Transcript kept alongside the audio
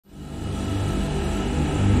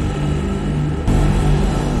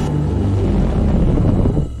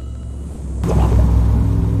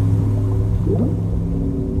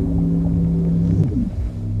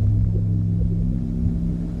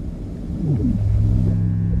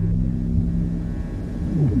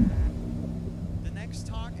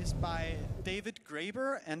David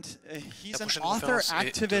Graeber, and he's La an prochaine author, conférence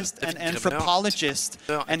est de activist, and David Graeber, anthropologist,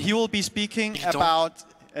 and he will be speaking about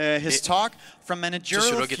his talk from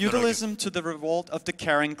Managerial Feudalism to the Revolt of the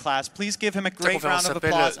Caring Class. Please give him a great round of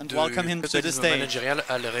applause and welcome him to the stage. Managérial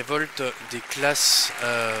à la révolte des classes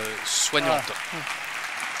soignantes.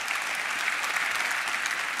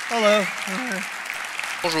 Hello.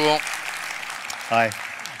 Bonjour. Hi.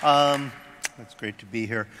 It's great to be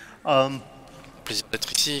here. Plaisir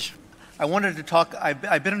d'être ici. I wanted to talk.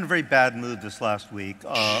 I've been in a very bad mood this last week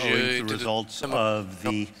owing to the results of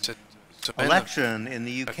the election in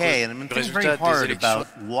the UK, and I've been thinking very hard about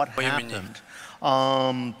what happened and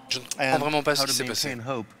how to maintain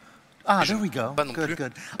hope. Ah, there we go. Good,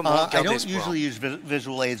 good. I don't usually use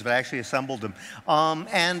visual aids, but I actually assembled them.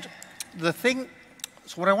 And the thing.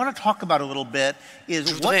 So what I want to talk about a little bit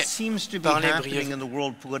is what seems to be happening in the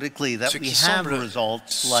world politically, that we have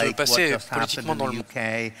results like what just happened in the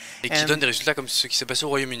UK, and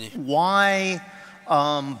why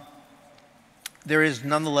there is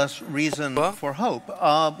nonetheless reason for hope,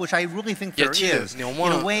 which I really think there is. In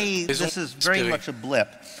a way, this is very much a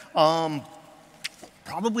blip.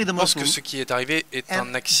 Probably the most...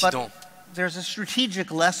 There's a strategic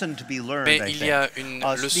lesson to be learned, I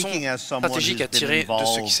think. Speaking as someone who's been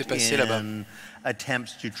involved in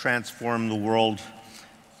attempts to transform the world,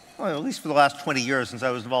 well, at least for the last 20 years since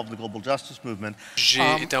I was involved in the global justice movement,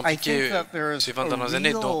 I think that there is a real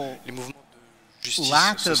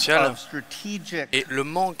lack of strategic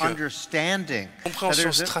understanding.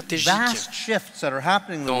 There's vast shifts that are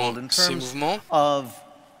happening in the world in terms of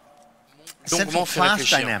essential class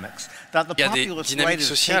dynamics that the populist right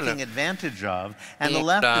is taking advantage of, and the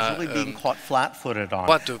left is really being caught flat-footed on.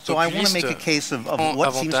 So I want to make a case of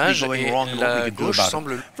what seems to be going wrong and what we can do about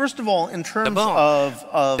it. First of all, in terms of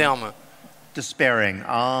despairing,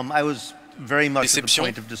 I was very much at the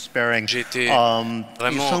point of despairing.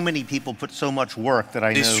 So many people put so much work that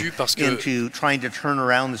I know into trying to turn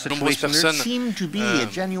around the situation. There seemed to be a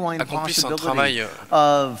genuine possibility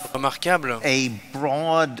of a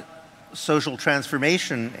broad social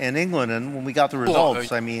transformation in England, and when we got the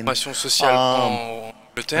results, I mean, there's a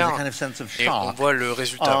kind of sense of shock.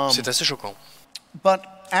 But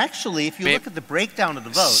actually, if you look at the breakdown of the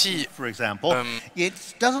vote, for example, it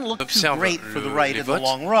doesn't look too great for the right in the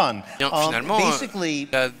long run. Basically,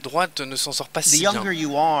 the younger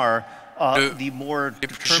you are, the more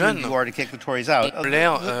determined you are to kick the Tories out.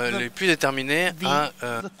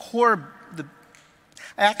 The core...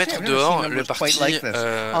 Actually, dehors le parti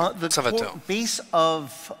conservateur. The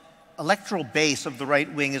electoral base of the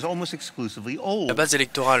right wing is almost exclusively old. La base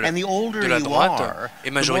électorale and the older de la droite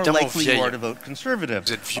est majoritairement vieille. You are to vote conservative,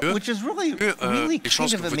 Vous êtes vieux, which is really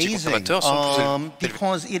kind of amazing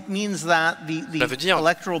because it means that the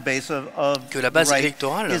electoral base of the right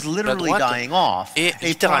is literally dying off.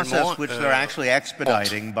 A process which they're actually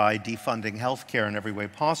expediting by defunding healthcare in every way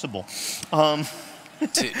possible.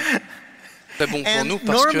 And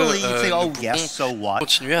normally you'd say, oh yes, so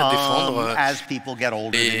what? As people get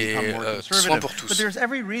older, they become more conservative. But there's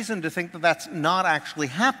every reason to think that that's not actually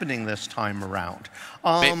happening this time around.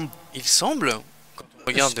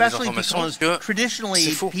 Especially because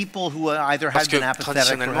traditionally people who either had been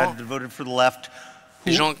apathetic or had voted for the left,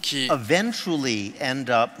 who eventually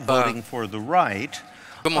end up voting for the right,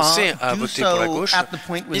 commencer à voter pour la gauche, at the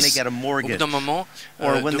point when they get a mortgage, au bout d'un moment,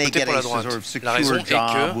 or when de they voter get pour a la droite. sort of La secure raison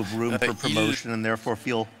job with room for promotion and therefore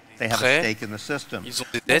feel they have a stake in the system. Well,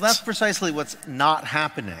 that's precisely what's not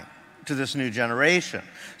happening to this new generation.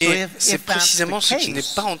 So if that's the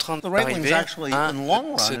case, the right wing's actually in the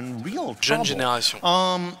long run in real trouble.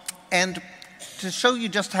 And to show you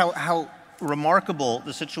just how remarkable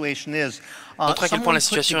the situation is, someone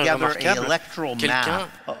put together an electoral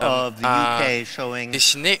map of the UK showing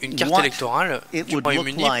what it would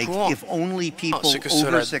look like if only people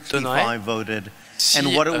over 65 voted,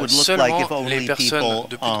 and what it would look like if only people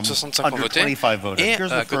under 25 voted. Here's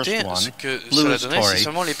the first one, blue is Tory.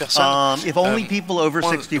 If only people over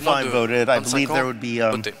 65 voted, I believe there would be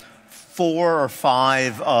 4 or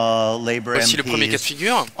 5 Labour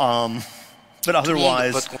MPs, but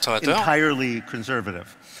otherwise entirely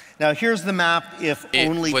conservative. Now here's the map if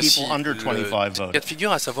only people under 25 voted.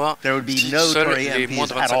 There would be no Tory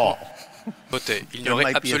MPs at all. There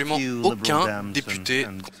might be a few Liberal Dems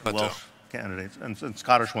and Welsh candidates and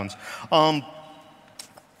Scottish ones.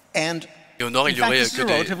 And in fact, this is a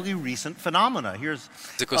relatively recent phenomena. Here's,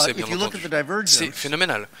 if you look at the divergence,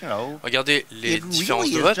 Regardez les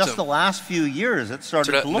différences de vote. Just the last few years, it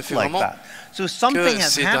started to look like that. So something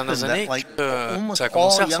has happened that, like, almost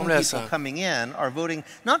all young people coming in are voting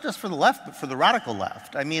not just for the left, but for the radical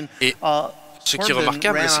left. I mean, Ce qui est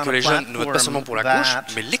remarquable, c'est que les jeunes ne votent pas seulement pour la gauche,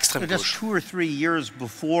 mais l'extrême gauche. Il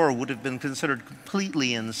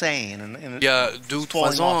y a 2 ou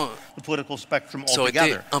 3 ans, ça aurait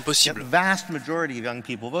été impossible.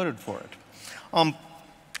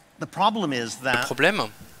 Le problème est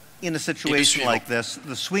in a situation like this,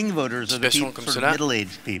 the swing voters are the people, sort of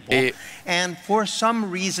middle-aged people, and for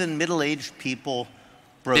some reason, middle-aged people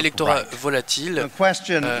broke l'électorat right. volatile The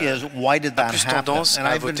question is, why did a that plus happen? tendance And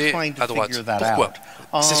à I've been voter trying to à droite. figure that Pourquoi?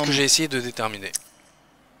 out. C'est ce que j'ai essayé de déterminer.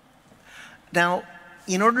 Now,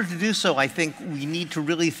 in order to do so, I think we need to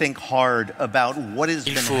really think hard about what has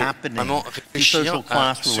been happening in social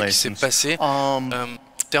class relations. Il faut vraiment réfléchir à ce qui s'est passé en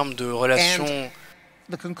termes de relations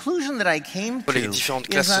The conclusion that I came to les différentes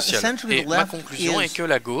classes is that sociales. essentially Et the ma left conclusion est que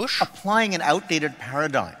la gauche applying an outdated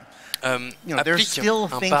paradigm. They're still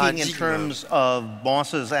thinking in terms of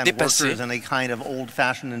bosses and workers in a kind of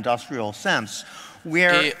old-fashioned industrial sense,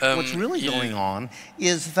 where what's really going on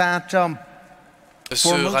is that for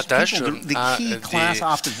most people, the key class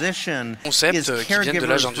opposition is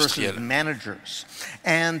caregivers versus managers.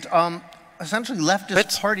 And essentially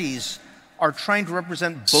leftist parties are trying to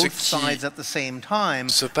represent both sides at the same time,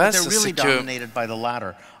 but they're really dominated by the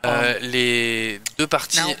latter. Les deux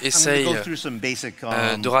partis essayent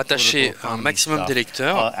de rattacher un maximum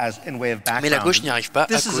d'électeurs, mais la gauche n'y arrive pas à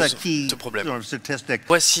cause de ce problème.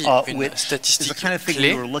 Voici une statistique clé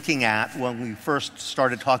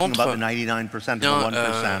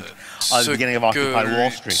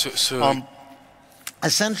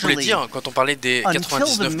Je voulais dire, quand on parlait des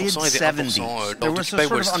 99% et des 1% lors d'Occupy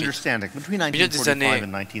Wall Street, au milieu des années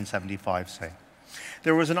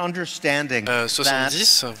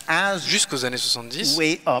 70 jusqu'aux années 70,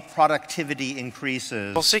 on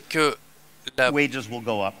pensait que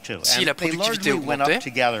si la productivité augmentait,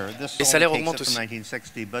 les salaires augmentent aussi.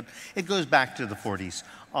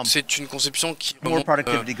 C'est une conception qui remonte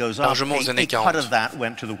largement aux années 40. De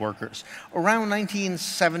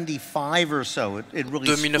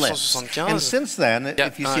 1975, il y a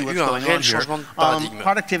eu un réel changement de paradigme.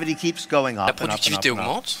 La productivité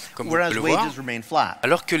augmente, comme vous pouvez le voir,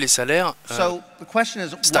 alors que les salaires stagnent.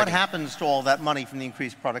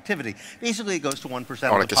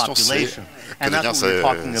 Alors la question c'est, que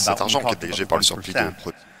devient cet argent qui est dirigé par le surplus de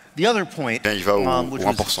produits? The other point, il va au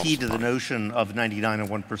 1%.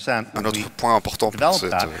 Un autre point important pour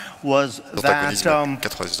cet antagonisme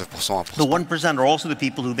 99% 1%.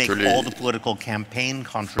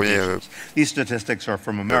 Que les These statistics are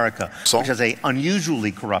from America, which has an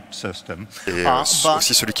unusually corrupt system. Et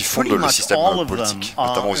aussi celui qui fonde le système politique,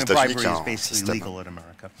 notamment aux États-Unis, qui a un système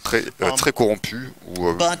très corrompu,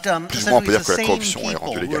 où plus ou moins on peut dire que la corruption est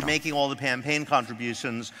rendue légale.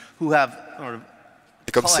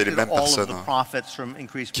 Et comme c'est les mêmes personnes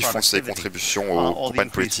qui font ces contributions aux campagnes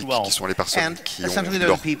politiques, qui sont les personnes qui ont eu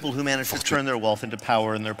leur fortune,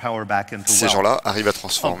 ces gens-là arrivent à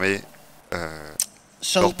transformer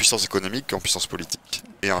leur puissance économique en puissance politique,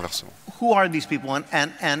 et inversement.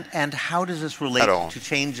 Alors, qui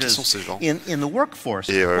sont ces gens? Et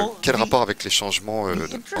quel rapport avec les changements dans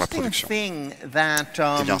la production? Eh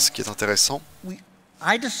bien, ce qui est intéressant,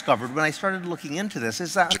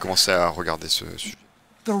 j'ai commencé à regarder ce sujet.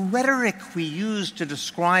 C'est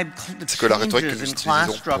que la rhétorique que nous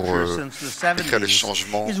utilisons pour écrire les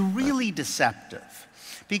changements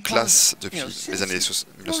de classe depuis les années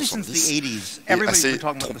 1970 est assez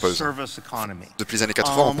trompeuse. Depuis les années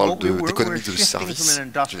 80, on parle d'économie de service. Et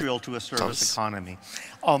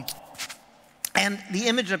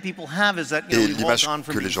l'image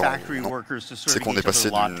que les gens ont, c'est qu'on est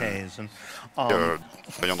passé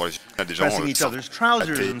travaillant dans les usines à des gens en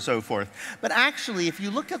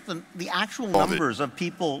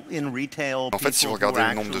fait, si vous regardez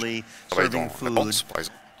le nombre de gens qui travaillent dans la vente, par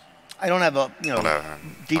exemple, I don't have a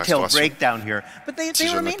detailed breakdown here, but they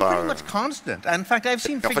remain pretty much constant. In fact, I've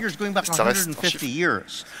seen figures going back 150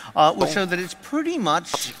 years, which show that it's pretty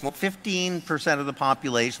much 15% of the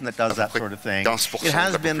population that does that sort of thing. It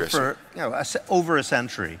has been for over a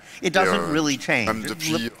century. It doesn't really change.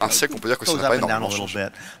 It goes up and down a little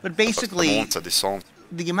bit, but basically,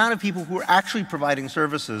 the amount of people who are actually providing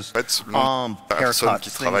services, haircuts,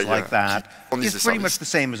 things like that, is pretty much the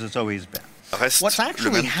same as it's always been. What's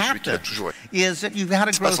actually happened is that you've had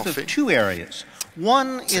a growth of two areas.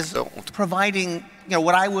 One is providing,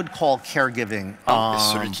 what I would call caregiving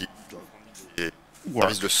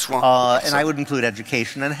work, and I would include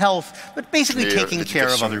education and health, but basically taking care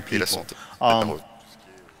of other people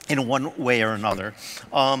in one way or another.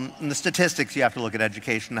 In the statistics, you have to look at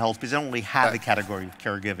education and health because they don't really have the category of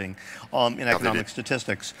caregiving in economic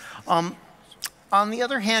statistics. on the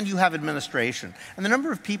other hand, you have administration. And the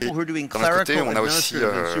number of people who are doing clerical,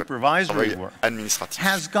 administrative, and supervisory work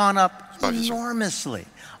has gone up enormously.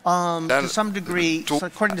 To some degree, so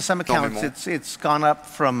according to some accounts, it's gone up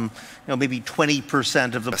from maybe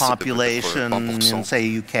 20% of the population in,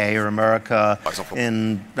 say, UK or America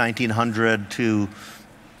in 1900 to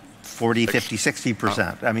 40, 50,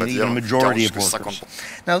 60%. I mean, even a majority of workers.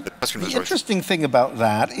 Now, the interesting thing about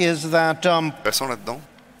that is that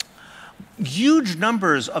huge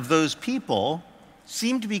numbers of those people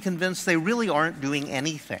seem to be convinced they really aren't doing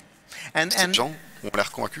anything. And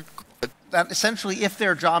that essentially, if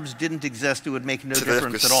their jobs didn't exist, it would make no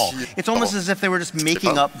difference at all. It's almost as if they were just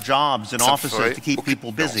making up jobs in offices to keep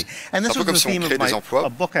people busy. And this was the theme of a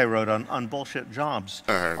book I wrote on bullshit jobs.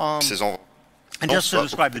 And just to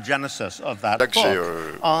describe the genesis of that book,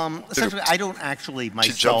 essentially, I don't actually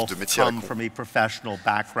myself come from a professional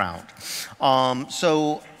background.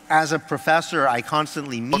 So as a professor, I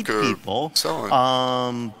constantly meet people, sort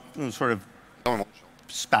of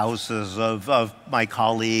spouses of my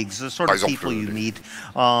colleagues, the sort of people you meet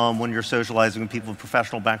when you're socializing with people with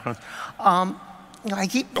professional backgrounds. I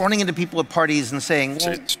keep running into people at parties and saying,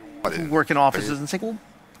 well, who work in offices and saying, well,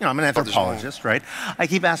 I'm an anthropologist, right? I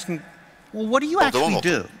keep asking, well, what do you actually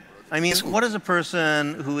do? I mean, what does a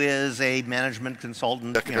person who is a management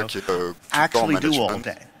consultant actually do all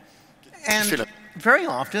day? And very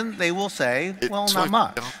often they will say, well, not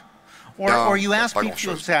much. Or you ask people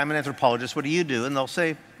who say, I'm an anthropologist, what do you do? And they'll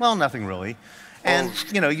say, well, nothing really. And,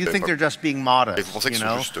 you think they're just being modest,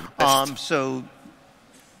 so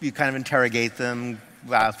you kind of interrogate them.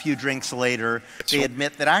 A few drinks later, they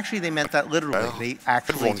admit that actually they meant that literally. They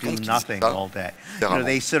actually do nothing all day.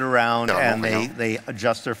 They sit around and they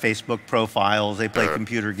adjust their Facebook profiles. They play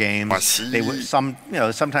computer games.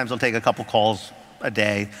 Sometimes they'll take a couple calls a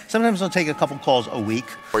day. Sometimes they'll take a couple calls a week.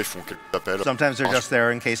 Sometimes they're just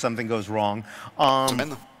there in case something goes wrong.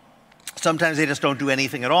 Sometimes they just don't do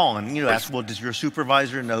anything at all. And you ask, well, does your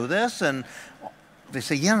supervisor know this? And they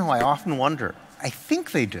say, I often wonder. I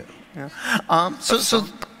think they do. So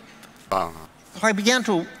I began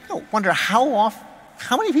to wonder how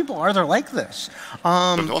many people are there like this?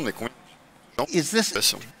 Is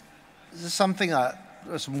this something,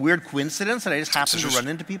 some weird coincidence that I just happen to run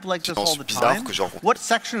into people like this all the time? What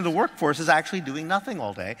section of the workforce is actually doing nothing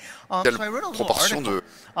all day? So I wrote a little article.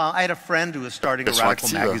 I had a friend who was starting a radical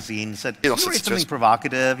magazine, said, can you write something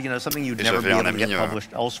provocative, something you'd never be able to get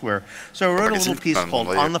published elsewhere? So I wrote a little piece called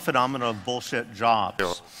On the Phenomena of Bullshit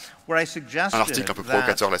Jobs, where I suggested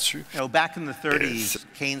that, back in the 30s,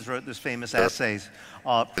 Keynes wrote this famous essay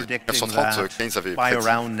predicting that by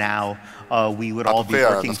around now we would all be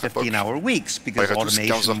working 15-hour weeks because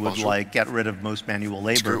automation would get rid of most manual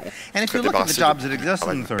labor. And if you look at the jobs that existed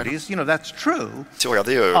in the 30s, that's true. So I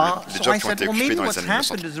said, well, maybe what's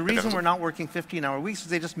happened is the reason we're not working 15-hour weeks is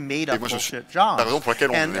they just made up bullshit jobs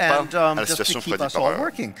and just to keep us all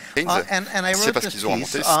working. And I wrote this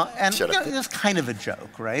piece, and it's kind of a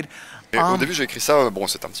joke, right?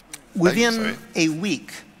 Within a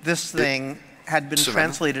week, this thing had been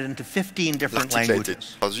translated into 15 different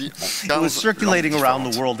languages. It was circulating around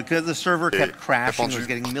the world because the server kept crashing. It was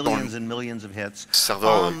getting millions and millions of hits.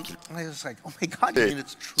 I was like, oh my God, you mean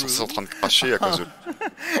it's true?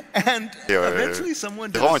 And eventually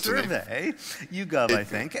someone did a survey, YouGov, I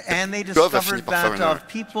think, and they discovered that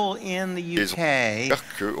people in the UK,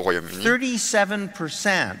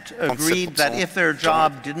 37% agreed that if their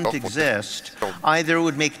job didn't exist, either it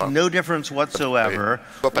would make no difference whatsoever,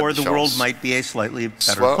 or the world might be a slightly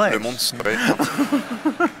better place.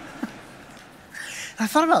 I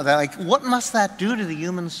thought about that, what must that do to the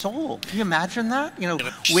human soul? Can you imagine that?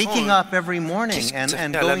 Waking up every morning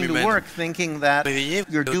and going to work thinking that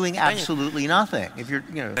you're doing absolutely nothing. If you're,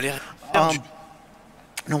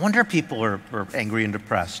 no wonder people are angry and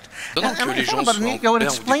depressed. And I thought about it, it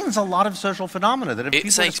explains a lot of social phenomena that if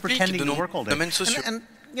people are just pretending to work all day. And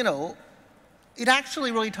it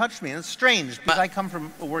actually really touched me, and it's strange because I come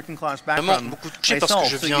from a working class background myself,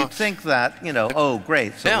 so you'd think that, oh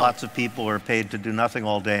great, so lots of people are paid to do nothing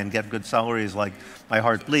all day and get good salaries like my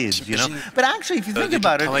heart bleeds, But actually, if you think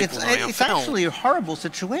about it, it's actually a horrible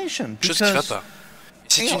situation because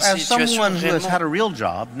as someone who has had a real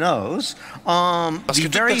job knows, the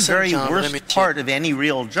very, very worst part of any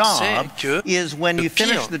real job is when you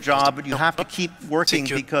finish the job, but you have to keep working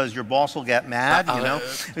because your boss will get mad,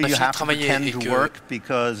 You have to pretend to work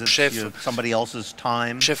because it's somebody else's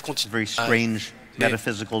time. It's a very strange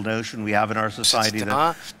metaphysical notion we have in our society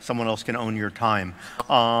that someone else can own your time.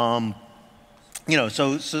 So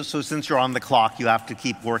since you're on the clock, you have to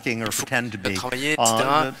keep working or pretend to be,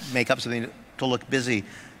 make up something to look busy.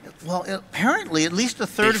 Well, apparently, at least a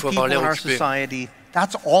third of people in our society,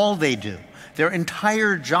 that's all they do. Their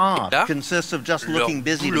entire job consists of just looking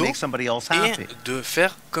busy to make somebody else happy. De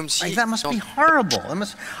faire comme si that must be horrible. That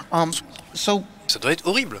must, ça doit être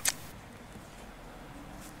horrible.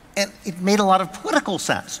 And it made a lot of political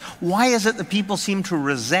sense. Why is it that people seem to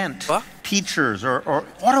resent teachers or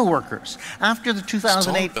auto workers? After the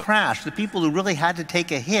 2008 crash, the people who really had to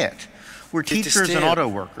take a hit were teachers and auto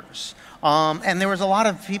workers. And there was a lot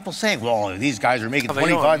of people saying, well, these guys are making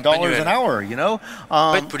 $25 an hour, you know?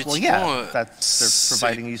 Well, yeah, they're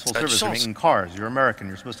providing a useful service. They're making cars. You're American.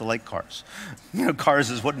 You're supposed to like cars. You know,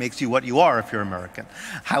 cars is what makes you what you are if you're American.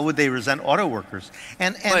 How would they resent auto workers?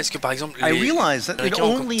 And I realize that it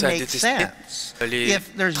only makes sense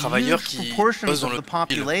if there's huge proportions of the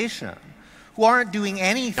population who aren't doing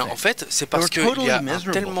anything. En fait, c'est parce qu'il y a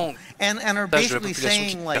tellement d'âge de la population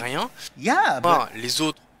qui ne fait rien. Les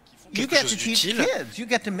autres you get to teach kids, you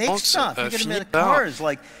get to make stuff, you get to make cars,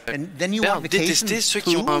 like, and then you want vacations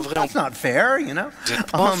too. That's not fair, you know.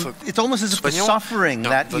 It's almost as if the suffering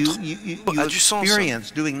that you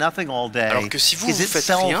experience doing nothing all day is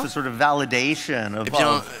itself a sort of validation of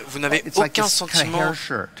vous n'avez aucun sentiment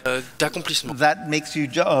d'accomplissement. That makes you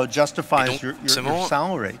justifies your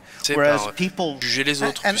salary. Whereas people juger les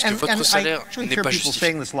autres puisque votre salaire n'est pas justifié.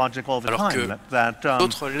 Saying this logic all the time that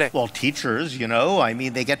well, teachers, you know, I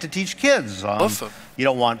mean, they get to teach kids. You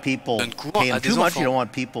don't want people paying too much. You don't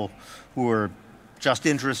want people who are just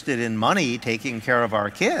interested in money taking care of our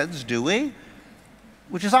kids, do we?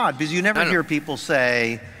 Which is odd, because you never hear people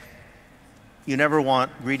say, you never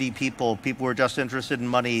want greedy people who are just interested in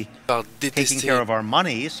money taking care of our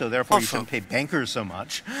money, so therefore you shouldn't pay bankers so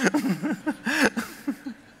much.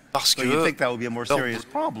 So you think that would be a more serious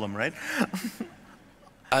problem, right?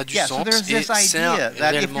 So there's this idea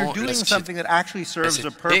that if you're doing something that actually serves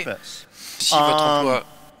a purpose,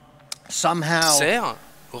 somehow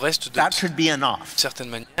that should be enough.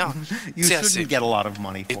 You shouldn't get a lot of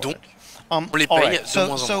money for it.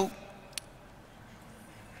 So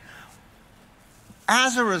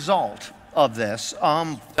as a result of this,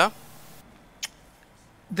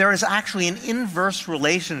 there is actually an inverse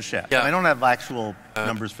relationship. I don't have actual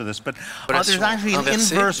numbers for this, but there's actually an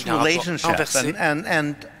inverse relationship,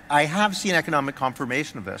 and I have seen economic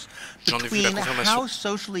confirmation of this, between how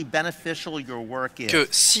socially beneficial your work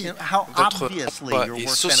is, how obviously your work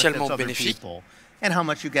benefits other people, and how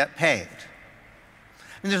much you get paid.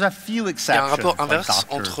 And there's a few exceptions, like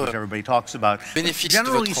doctors, which everybody talks about.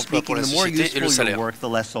 Generally speaking, the more useful your work, the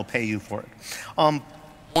less they'll pay you for it.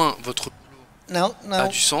 Now,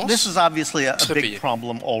 this is obviously a big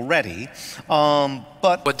problem already,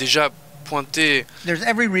 but there's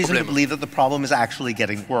every reason to believe that the problem is actually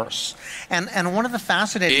getting worse. And one of the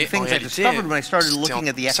fascinating things I discovered when I started looking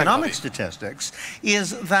at the economic statistics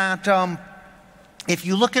is that if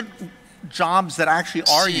you look at jobs that actually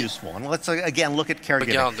are useful, and let's again look at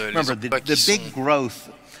caregiving. Remember, the big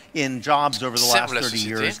growth in jobs over the last 30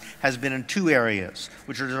 years has been in two areas,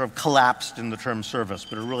 which are sort of collapsed in the term service,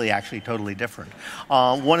 but are really actually totally different.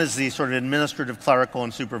 One is the sort of administrative, clerical,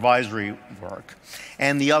 and supervisory work,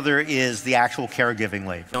 and the other is the actual caregiving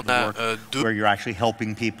labor, the work where you're actually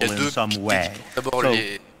helping people in some way. So,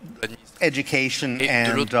 education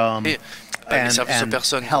and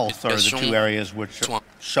health are the two areas which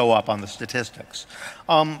show up on the statistics.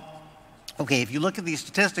 Okay, if you look at these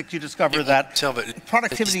statistics, you discover that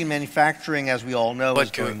productivity in manufacturing, as we all know, is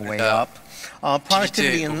going way up.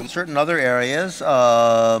 Productivity in certain other areas,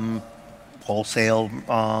 wholesale,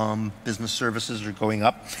 business services are going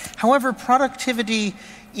up. However, productivity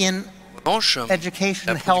in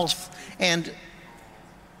education, health, and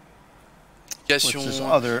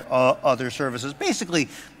other services, basically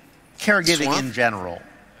caregiving in general,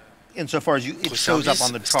 insofar as it shows up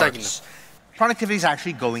on the charts, productivity is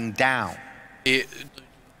actually going down.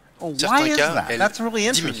 Why is that? That's really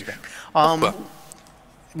interesting. I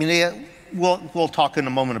mean, we'll talk in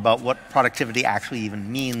a moment about what productivity actually even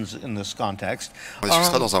means in this context. On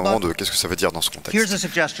discutera dans un moment de qu'est-ce que ça veut dire dans ce contexte. Here's a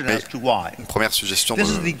suggestion as to why. Une première suggestion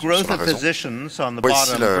This is the growth of physicians on the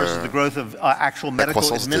bottom versus the growth of actual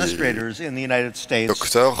medical administrators in the United States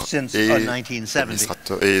since 1970.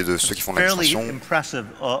 Et de ceux qui font fairly impressive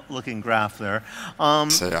looking graph there.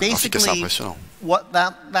 Basically, what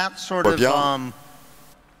that sort of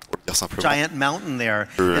giant mountain there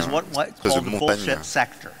is what's called the bullshit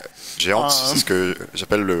sector. Géante, c'est ce que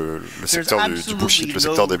j'appelle le secteur du bullshit, le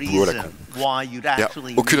secteur des boulots à la con. Il n'y a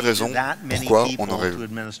aucune raison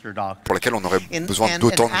pour laquelle on aurait besoin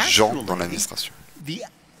d'autant de gens dans l'administration.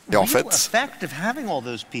 Et en fait,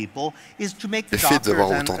 l'effet d'avoir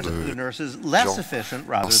autant de gens dans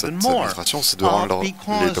cette administration, c'est de rendre les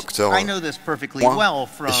docteurs moins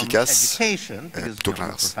efficaces plutôt que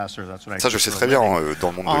l'inverse. Ça, je le sais très bien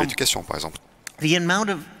dans le monde de l'éducation, par exemple.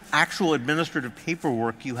 Actual administrative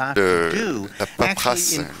paperwork you have to do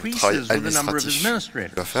actually increases with the number of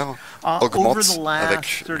administrators. Over the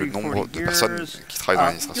last 30, 40 years,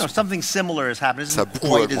 something similar has happened. It isn't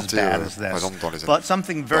quite as bad as this, but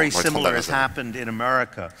something very similar has happened in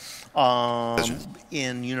America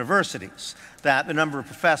in universities. That the number of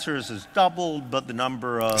professors has doubled, but the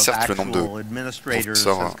number of actual administrators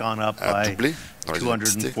has gone up by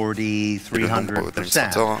 240,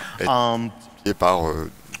 300%. Et par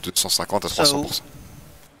 250 à 300%.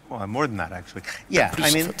 Well, more than that, actually. Yeah, I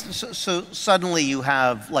mean, so suddenly you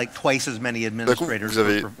have like twice as many administrators vous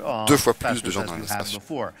avez deux fois plus de gens dans l'administration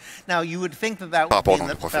Now, you would think that par rapport would aux mean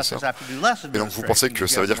that professeurs. professors have to do less Et donc vous pensez que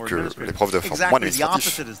ça veut dire que les profs doivent faire moins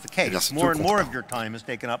d'administratif? Eh bien, c'est tout le contraire.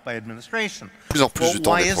 Plus en plus du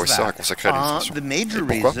temps des professeurs est consacré à l'administration. Et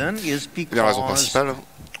pourquoi? Eh bien, la raison principale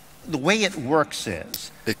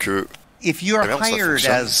est que if you're hired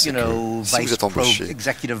as, you know,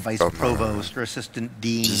 executive vice provost or assistant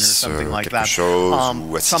dean or something like that,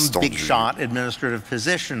 some big shot administrative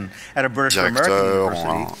position at a British or American university,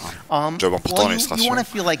 well, you want to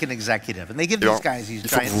feel like an executive, and they give these guys these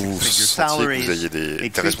giant six-figure salaries. They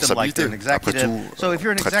treat them like they're an executive. So if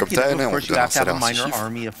you're an executive, of course, you have to have a minor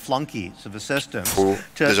army of flunkies, of assistants, to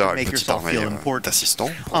make yourself feel important.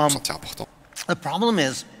 The problem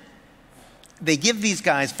is, they give these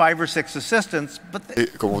guys 5 or 6 assistants, but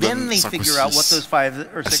then they figure out what those 5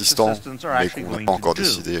 or 6 assistants are actually going to do.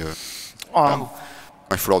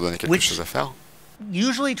 Il faut leur donner quelque chose à faire.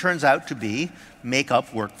 Usually turns out to be make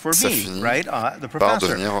up work for me, right? The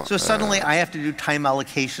professor. So suddenly I have to do time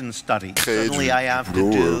allocation studies. Suddenly I have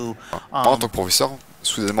to do. En tant que professeur,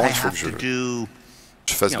 soudainement, il faut que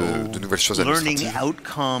je fasse de nouvelles choses administratives,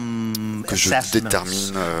 que je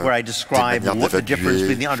détermine des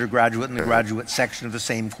manières d'évaluer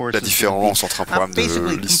la différence entre un programme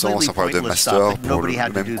de licence et un programme de master pour le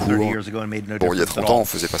même cours. Bon, il y a 30 ans, on ne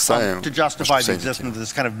faisait pas ça.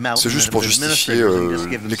 C'est juste pour justifier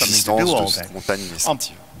l'existence de cette montagne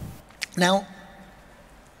administrative. Now,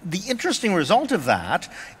 the interesting result of that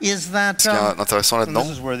is that, ce qui est intéressant là-dedans,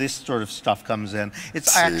 this is where this sort of stuff comes in.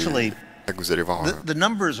 It's actually vous allez voir, the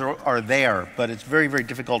numbers are there, but it's very, very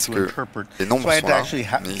difficult to interpret. So I had to actually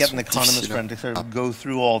get an economist friend to sort of go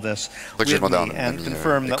through all this with me and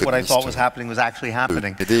confirm that what I thought was happening was actually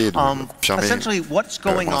happening. Essentially, what's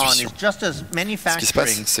going on is just as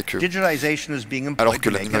manufacturing, digitization is being employed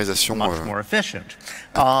to make it much more efficient.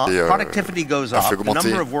 Productivity goes up, the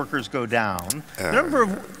number of workers go down, the number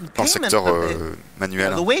of payment,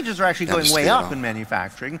 the wages are actually going way up in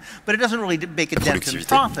manufacturing, but it doesn't really make a dent in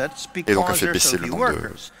profits because donc a fait baisser le nombre de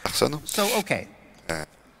personnes. So, okay.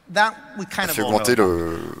 That we kind of all know.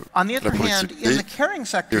 On the other hand, in the caring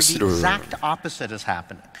sector, the exact opposite is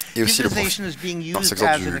happening. Digitization is being used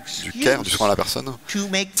as an excuse to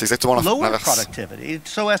make lower productivity,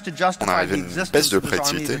 so as to justify the existence of this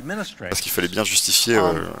army of administrators. Parce qu'il fallait bien justifier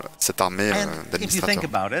cette armée d'administrateurs. If you think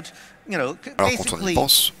about it, you know, alors quand on y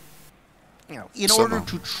pense, in order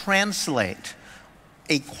to translate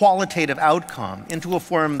a qualitative outcome into a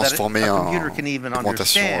form that a computer can even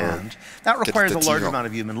understand, that requires a large amount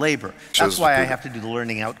of human labor. That's why I have to do the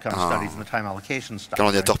learning outcome studies and the time allocation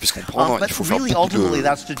studies. But really, ultimately,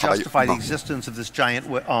 that's to justify the existence of this giant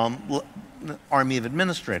army of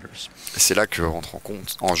administrators. C'est là que rentre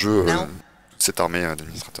en jeu cette armée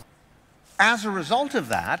d'administrateurs. As a result of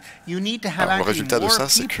that, you need to have actually more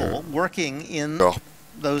people working in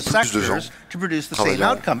those sectors to produce the same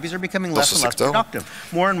outcome. These are becoming less and less productive.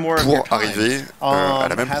 More and more of your time arriver à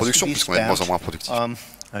la même production, puisqu'on est de moins en moins productif.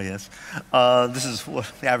 Oh yes, this is what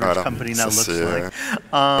the average company now looks like.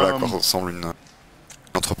 Voilà à quoi ressemble une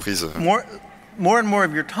entreprise. More and more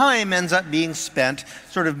of your time ends up being spent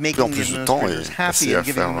sort of making the administrators happy and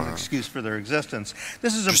giving them an excuse for their existence.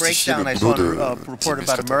 This is a breakdown I saw in a report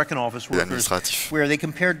about American office workers where they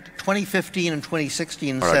compared 2015 and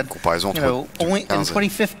 2016 and said, you know, only in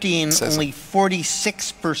 2015 only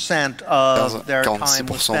 46% of their time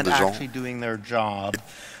was spent actually doing their job.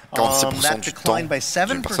 46% du temps d'une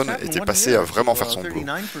personne était passé à vraiment faire son boulot.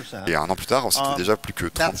 Et un an plus tard, c'était déjà plus que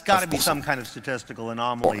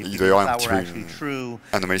 39%. Bon, il doit y avoir un petit peu une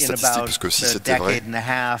anomalie statistique, parce que si c'était vrai,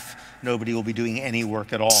 ça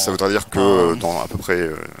voudrait dire que dans à peu près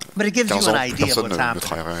 15 ans, plus personne ne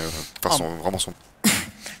travaillerait vraiment son boulot.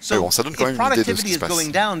 Mais bon, ça donne quand même une idée de ce qui se passe.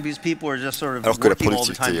 Alors que la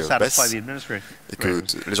productivité baisse et que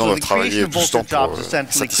les gens doivent travailler tout le temps pour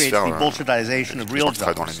satisfaire les gens qui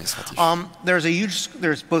travaillent dans l'administratif. Il y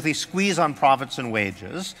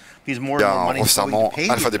a un resserrement à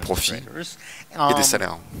la fois des profits et des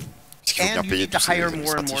salaires. Parce qu'il faut bien payer tous ces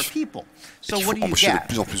administratifs. Et qu'il faut embaucher de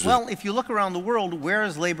plus en plus de gens.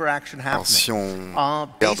 Alors si on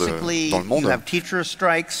regarde dans le monde,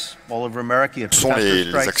 ce sont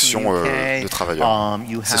les actions de travailleurs.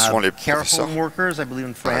 C'est souvent les professeurs,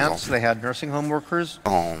 par exemple,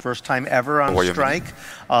 au Royaume-Uni.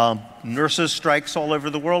 Nurses strikes all over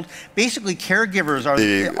the world. Basically, caregivers are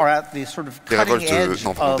at the sort of cutting edge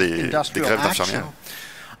of industrial action.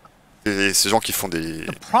 Et ces gens qui font des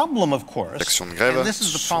actions de grève, ce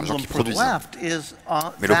sont les gens qui produisent.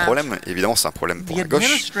 Mais le problème, évidemment, c'est un problème pour la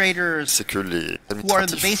gauche, c'est que les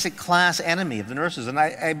administratifs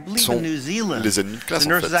sont les ennemis de classe, en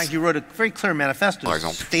fait. Par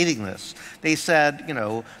exemple,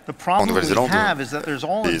 en Nouvelle-Zélande,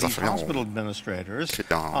 les infirmières ont créé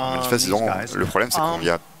un manifeste disant le problème, c'est qu'il y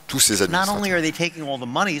a tous ces administratifs.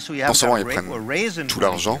 Non seulement ils prennent tout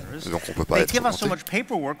l'argent, donc on ne peut pas être augmenté,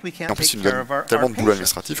 et en plus ils nous donnent tellement de boulot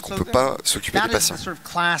administratif qu'on ne peut pas s'occuper des patients.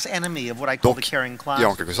 Donc il y a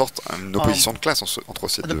en quelque sorte une opposition de classe entre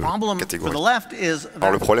ces deux catégories.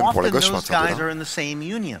 Alors le problème pour la gauche,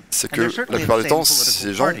 c'est que la plupart du temps,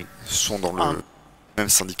 ces gens sont dans le même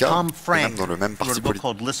syndicat, et même dans le même parti politique.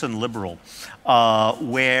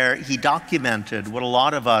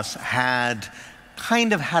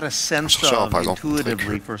 Kind of had a sense of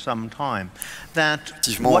intuitively for some time that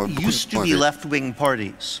what used to be left-wing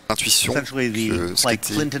parties, essentially like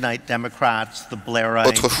Clintonite Democrats, the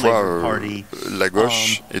Blairite Labour Party, la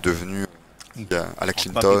gauche est devenue à la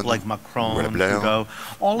Clinton, like Macron, ou à la Blair, Trudeau,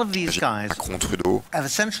 all of these guys Macron, Trudeau, have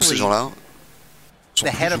essentially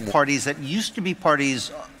the head of parties that used to be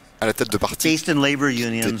parties à la tête de partis,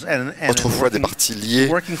 autrefois des partis liés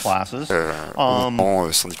aux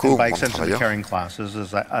mouvements syndicaux, aux mouvements travailleurs,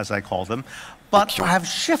 but have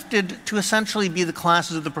shifted to essentially be the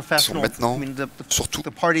classes of the professional, surtout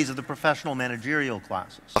the parties of the professional managerial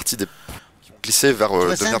classes. Partis des glisser vers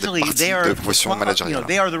devenir des partis de profession managériale.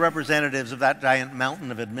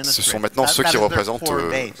 Ce sont maintenant ceux qui représentent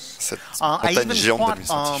cette montagne géante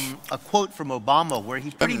d'administratifs.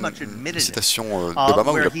 Même une citation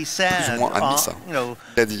d'Obama où il a plus ou moins admis ça.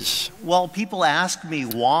 Il a dit « Quand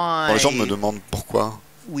les gens me demandent pourquoi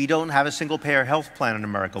we don't have a single payer health plan in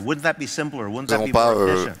America. Wouldn't that be simpler? Wouldn't that be more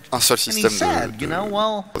efficient?" Un seul système de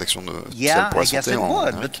protection sociale pour la santé en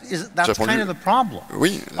Amérique. That's kind of the problem.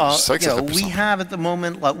 Oui, c'est vrai que ça serait plus we have at the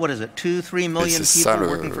moment, like, what is it, 2-3 million people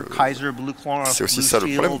working for Kaiser, Blue Cross, c'est aussi ça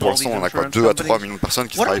le problème. Pour l'instant, on a quoi 2 à 3 millions de personnes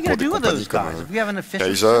qui travaillent pour des compagnies comme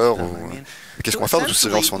Kaiser ou... Qu'est-ce qu'on va faire de tous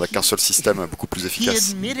ces gens si on n'a qu'un seul système beaucoup plus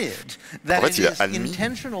efficace? En fait, il a admis que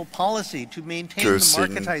c'est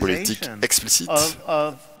une politique explicite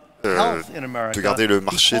de garder le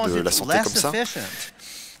marché de la santé comme ça,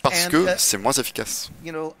 parce que c'est moins efficace.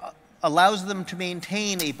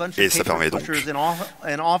 Et ça permet donc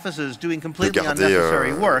de garder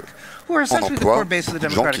en emploi des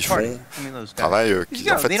gens qui font un travail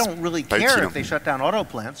qui en fait n'est pas utile.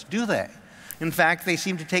 In fact, they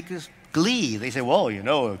seem to take this glee. They say, well, you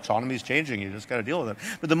know, economy's changing, you just got to deal with it.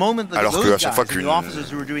 But the moment that those guys and the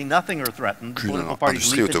officers who are doing nothing are threatened, political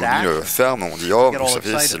parties leap into action. Ferme, on dit, oh, vous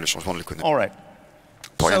savez, c'est le changement de l'économie. All right.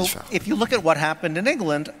 So, if you look at what happened in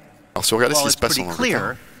England, alors, si on regarde ce qui se passe en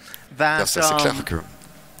Angleterre, c'est clair que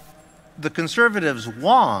the Conservatives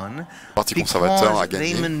won because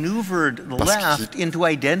they maneuvered the left into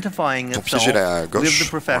identifying itself with the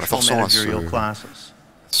professional managerial classes.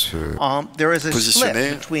 Se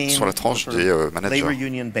positionner sur la tranche des managers.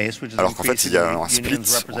 Alors qu'en fait, il y a un split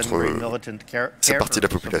entre cette partie de la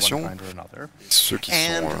population, ceux qui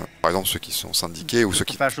sont, par exemple, ceux qui sont syndiqués ou ceux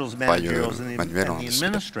qui travaillent manuels en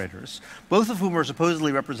both of whom are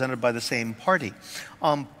supposedly represented by the same party.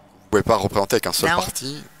 Vous ne pouvez pas représenter avec un seul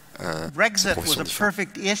parti. Brexit was a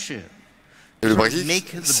perfect issue. Et le Brexit,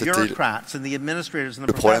 c'était le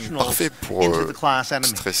problème parfait pour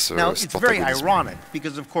illustrer cette antagonisme. Alors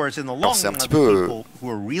c'est un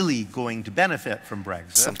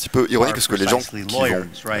petit peu ironique parce que les gens qui vont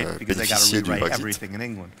bénéficier du Brexit,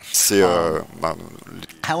 c'est les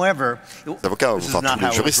avocats, enfin tous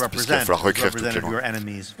les juristes, puisqu'il va falloir réécrire toutes les lois.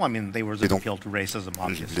 Et donc,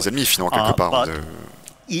 les ennemis, finalement, quelque part, de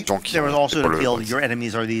gens qui ont pour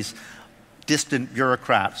le Brexit. Distant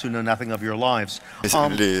bureaucrats who know nothing of your lives.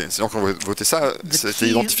 Les gens qui ont voté ça, c'était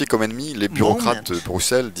identifié comme ennemis les bureaucrates de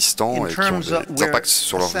Bruxelles, distants, et qui ont des impacts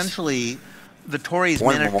sur leur vie. the Tories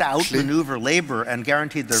managed to outmaneuver Labour and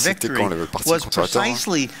guaranteed their victory was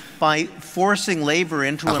precisely by forcing Labour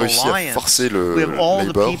into an alliance with all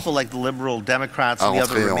the people like the Liberal Democrats and the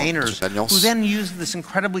other Remainers, who then used this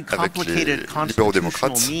incredibly complicated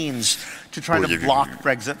constitutional means to try to block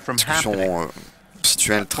Brexit from happening.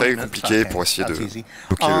 Constitutionnelle très compliquée pour essayer de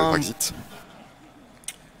bloquer le Brexit.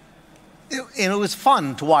 And it was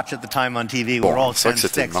fun to watch at the time on TV. We're all 10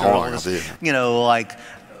 sticks, you know, like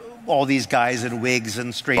all these guys in wigs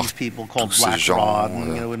and strange people called Black Rod,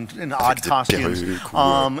 and, you know, in odd costumes,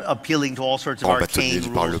 appealing to all sorts of arcane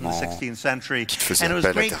rules in the 16th century. And it was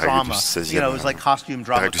great drama. You know, it was like costume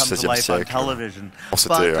drama come to life on television.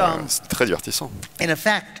 But in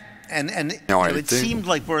effect, and you know, it seemed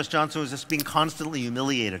like Boris Johnson was just being constantly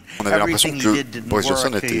humiliated. Everything he did didn't work.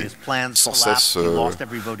 His plans collapsed. He lost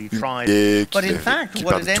every vote he tried. But in fact,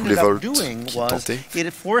 what it ended up doing was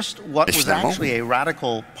it forced what was actually a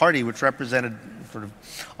radical party, which represented sort of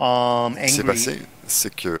angry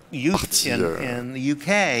youth in the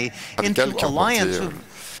UK, into alliance with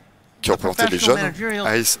qui représentait les jeunes, a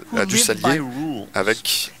dû s'allier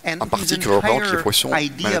avec un parti qui représente les pressions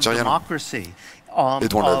managériales et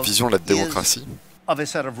dont la vision de la démocratie est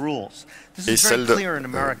celle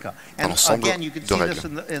d'un ensemble de règles.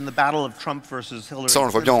 Ça, on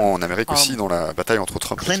le voit bien en Amérique aussi, dans la bataille entre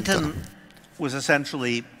Trump et Clinton.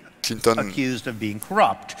 Clinton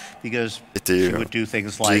était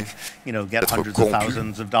d'être corrompu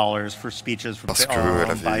parce qu'elle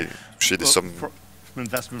avait touché des sommes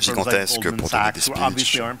gigantesque pour donner des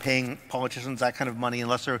speeches. Et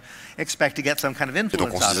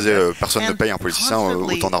donc on se disait, personne ne paye un politicien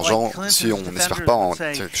autant d'argent si on n'espère pas en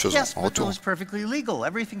quelque chose en retour. Et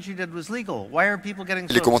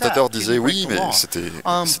les commentateurs disaient, oui, mais c'était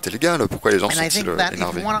légal, pourquoi les gens sont-ils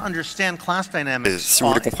énervés? Et si vous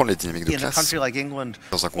voulez comprendre les dynamiques de classe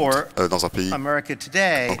dans un pays,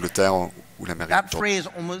 l'Angleterre ou l'Amérique,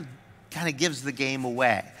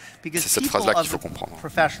 c'est cette phrase-là qu'il faut comprendre.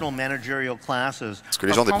 Parce que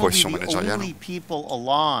les gens des professions managériales sont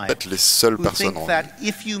peut-être les seules personnes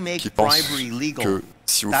qui pensent que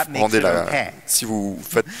si vous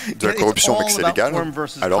faites de la corruption mais que c'est légal,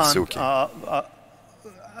 alors c'est OK.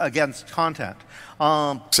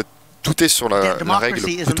 Tout est sur la règle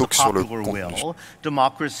plutôt que sur le contenu. La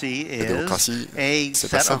démocratie, c'est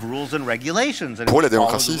pas ça. Pour la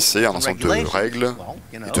démocratie, c'est un ensemble de règles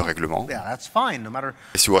et de règlements. Et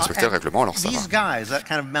si vous respectez le règlement, alors ça va. Et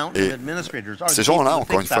ces gens-là,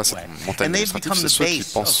 encore une fois, cette montagne administrative, c'est ceux qui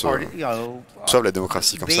pensent sauver la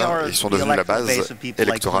démocratie comme ça, et ils sont devenus la base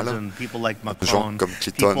électorale de gens comme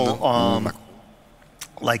Clinton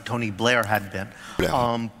ou Blair.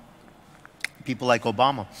 People like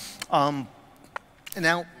Obama. Now,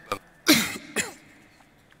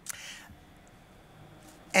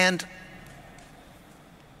 and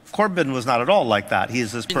Corbyn was not at all like that. He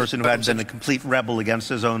is this person who had been a complete rebel against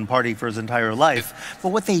his own party for his entire life. But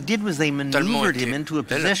what they did was they maneuvered him into a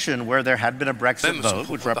position where there had been a Brexit vote,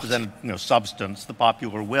 which represented, you know, substance, the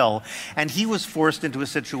popular will, and he was forced into a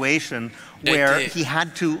situation where he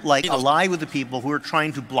had to, like, ally with the people who were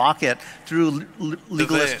trying to block it through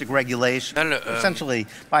legalistic regulation, essentially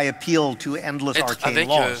by appeal to endless arcane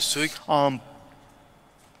laws.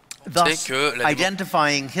 Thus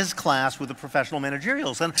identifying his class with the professional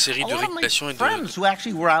managerials. And a lot of my friends who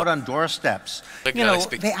actually were out on doorsteps, you know,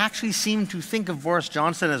 they actually seem to think of Boris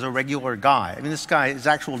Johnson as a regular guy. I mean, this guy, his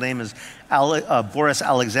actual name is Boris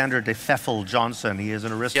Alexander de Pfeffel Johnson. He is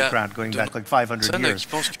an aristocrat going back like 500 years.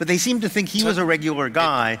 But they seem to think he was a regular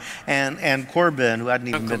guy, and Corbyn, who hadn't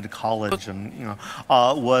even been to college and, you know,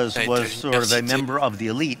 was sort of a member of the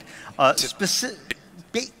elite,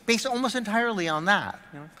 based almost entirely on that.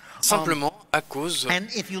 You know? Simplement à cause. And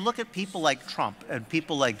if you look at people like Trump and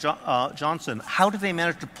people like Johnson, how do they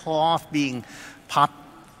manage to pull off being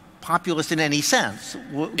populist in any sense?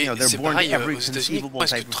 You know, they're born to every conceivable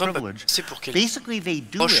type of privilege. Basically, they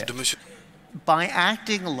do it by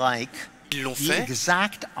acting like the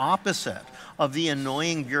exact opposite of the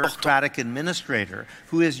annoying bureaucratic administrator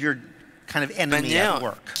who is your kind of enemy at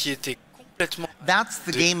work. That's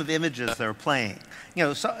the game of images they're playing. You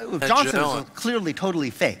know, Johnson is clearly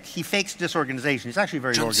totally fake. He fakes disorganization. He's actually a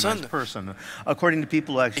very organized person, according to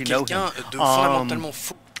people who actually know him.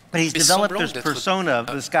 But he's developed this persona.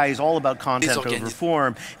 This guy is all about content over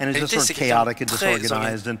form, and is just sort of chaotic and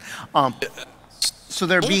disorganized. And so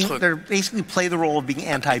they're basically play the role of being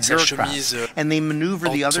anti-bureaucrats, and they maneuver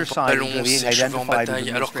the other side of being identified with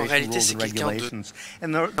administration rules and regulations.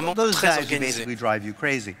 And those guys basically drive you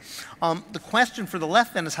crazy. The question for the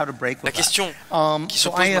left then is how to break with that.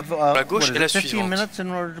 So I have 15 minutes in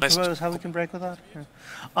order to propose how we can break with that.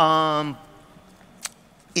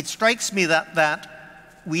 it strikes me that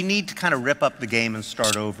we need to kind of rip up the game and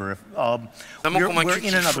start over. We're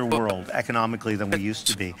in another world economically than we used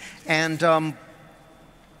to be. And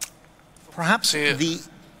perhaps the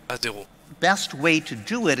best way to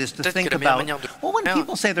do it is to think about, well, when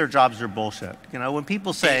people say their jobs are bullshit, you know, when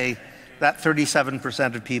people say that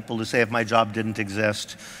 37% of people who say if my job didn't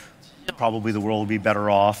exist, probably the world would be better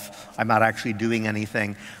off, I'm not actually doing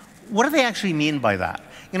anything. What do they actually mean by that?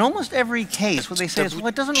 In almost every case, what they say is, well,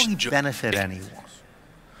 it doesn't really benefit anyone.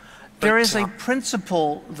 There is a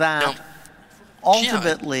principle that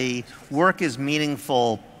ultimately work is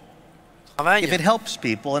meaningful if it helps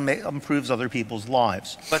people and improves other people's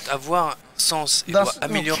lives. Thus,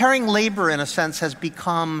 caring labor, in a sense, has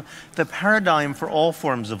become the paradigm for all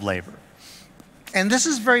forms of labor. And this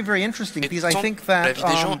is very, very interesting because I think that,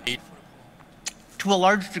 to a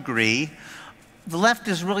large degree, the left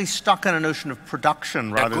is really stuck on a notion of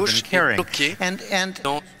production rather than caring. And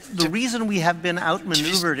the reason we have been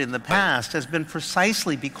outmaneuvered in the past has been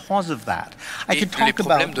precisely because of that. I could talk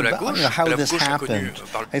about how this happened.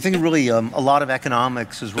 I think really a lot of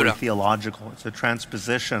economics is really theological. It's a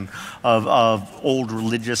transposition of old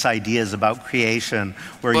religious ideas about creation,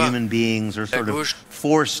 where human beings are sort of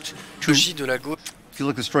forced to... If you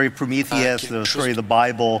look at the story of Prometheus, the story of the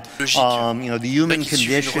Bible, you know, the human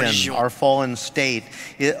condition, our fallen state,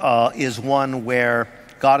 is one where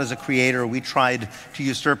God is a creator. We tried to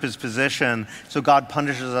usurp his position, so God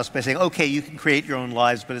punishes us by saying, okay, you can create your own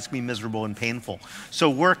lives, but it's going to be miserable and painful. So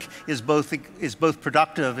work is both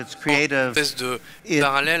productive, it's creative,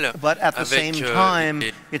 but at the same time,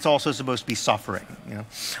 it's also supposed to be suffering. You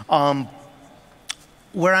know?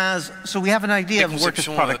 Whereas, so we have an idea of work as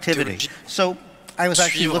productivity. So I was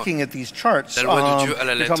actually looking at these charts, talking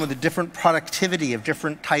about the different productivity of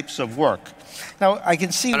different types of work. Now, I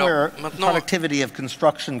can see where productivity of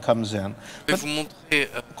construction comes in. But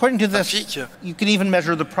according to this, you can even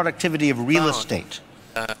measure the productivity of real estate.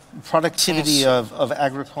 Productivity of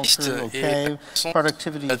agriculture, okay.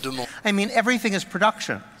 Productivity of, I mean, everything is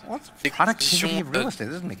production. What's productivity of real estate?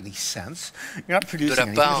 It doesn't make any sense. You're not producing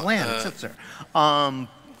anything, it's land, it sits there.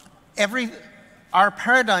 Our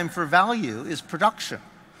paradigm for value is production.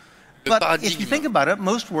 But if you think about it,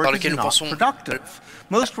 most work is not productive.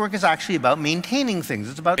 Most work is actually about maintaining things.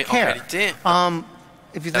 It's about care.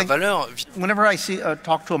 If you think, whenever I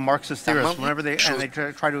talk to a Marxist theorist, whenever they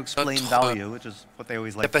try to explain value, which is what they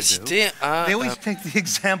always like to do, they always take the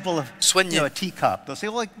example of a teacup. They'll say,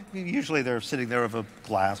 well, like, usually they're sitting there with a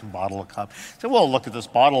glass, a bottle, a cup. Say, well, look at this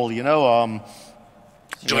bottle. You know,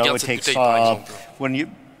 it takes when you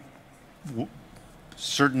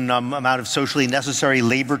certain amount of socially necessary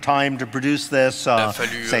labor time to produce this.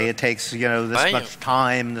 Say it takes, this much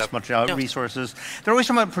time, this much resources. They're always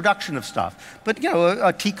talking about production of stuff. But,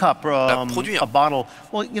 a teacup or a bottle,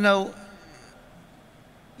 well,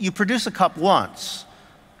 you produce a cup once.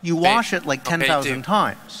 You wash it like 10,000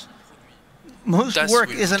 times. Most work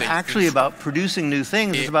isn't actually about producing new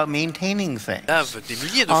things. It's about maintaining things.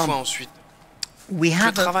 We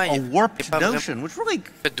have a warped notion, which really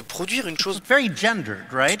is very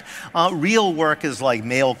gendered, right? Real work is like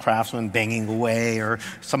male craftsmen banging away, or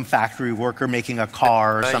some factory worker making a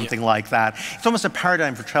car, or something like that. It's almost a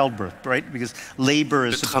paradigm for childbirth, right? Because labor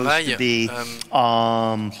is supposed to be...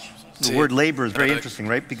 the word labor is very interesting,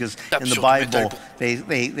 right? Because in the Bible,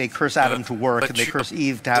 they curse Adam to work, and they curse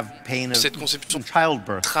Eve to have pain of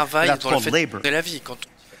childbirth. That's called labor.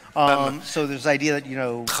 So there's the idea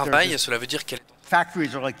that,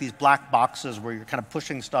 factories are like these black boxes where you're kind of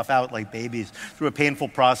pushing stuff out like babies through a painful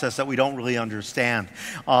process that we don't really understand.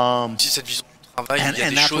 And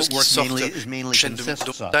that's what work mainly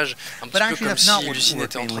consists of. But actually that's not what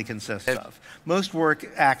work mainly consists of. Most work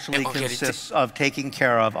actually consists of taking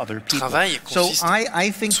care of other people. So I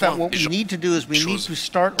think that what we need to do is we need to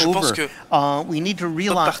start over. We need to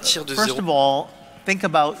realize, first of all, think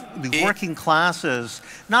about the working classes,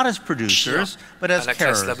 not as producers, but as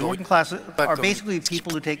carers. The working classes are basically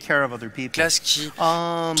people who take care of other people.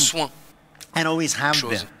 And always have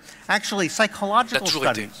been. Actually, psychological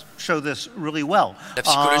studies show this really well. That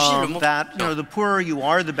the poorer you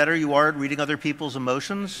are, the better you are at reading other people's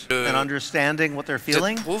emotions and understanding what they're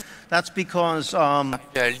feeling. That's because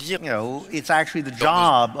it's actually the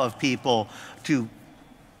job of people to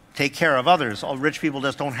take care of others. All rich people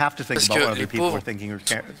just don't have to think about what other people are thinking or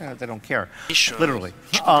care. They don't care, literally.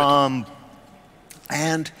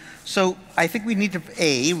 And so I think we need to,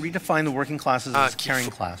 redefine the working classes as caring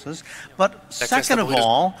classes. But second of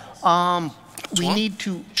all, we need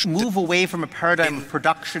to move away from a paradigm of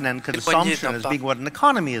production and consumption as being what an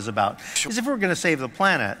economy is about. Because if we're going to save the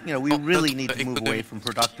planet, we really need to move away from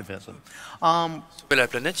productivism. So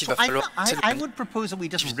I would propose that we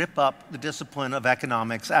just rip up the discipline of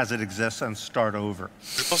economics as it exists and start over.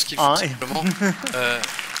 Je pense qu'il faut simplement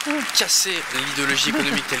casser l'idéologie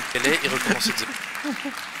économique telle qu'elle est et recommencer de zéro.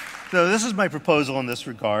 So this is my proposal in this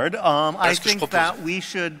regard. I think that we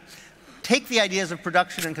should take the ideas of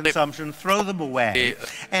production and consumption, throw them away,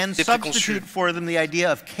 and substitute for them the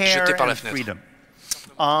idea of care and freedom.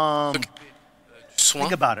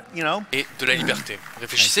 Think about it, Et de la liberté.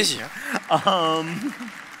 Réfléchissez-y.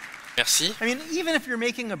 Merci. I mean, even if you're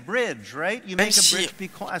making a bridge, right? You make a bridge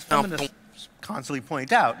because, as feminists constantly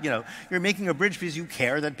point out, you're making a bridge because you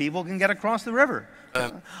care that people can get across the river.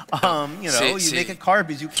 You make a car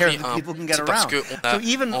because you care that people can get around. So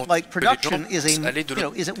even like production is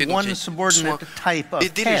one subordinate type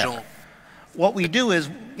of care. What we do is,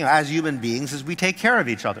 as human beings, is we take care of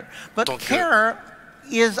each other. But care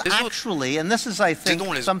is actually, and this is, I think,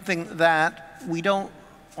 something that we don't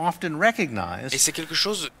often recognize,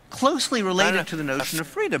 closely related to the notion of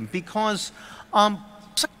freedom, because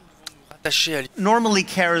normally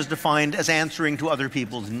care is defined as answering to other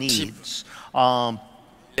people's needs. And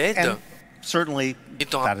certainly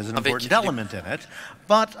that is an important element in it.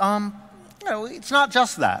 But it's not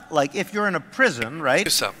just that. Like if you're in a prison, right?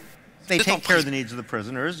 They take care of the needs of the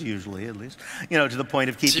prisoners, usually at least, to the point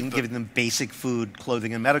of giving them basic food,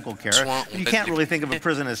 clothing, and medical care. You can't really think of a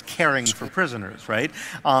prison as caring for prisoners, right?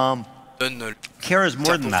 Care is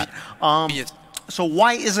more than that. So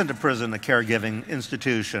why isn't a prison a caregiving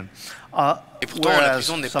institution, whereas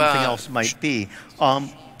something else might be?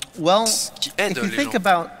 Well, if you think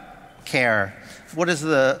about care, what is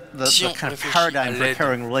the kind of paradigm for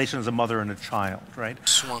caring relations of a mother and a child, right?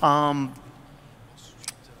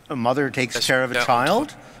 A mother takes care of a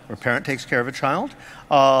child, or a parent takes care of a child,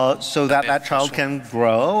 so that that child can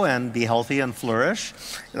grow and be healthy and flourish.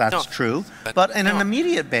 That's true. But in an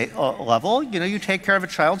immediate level, you take care of a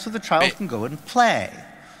child so the child can go and play.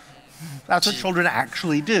 That's what children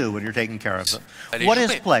actually do when you're taking care of them. What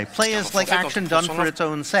is play? Play is like action done for its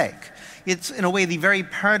own sake. It's, in a way, the very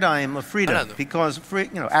paradigm of freedom, because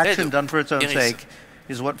action done for its own sake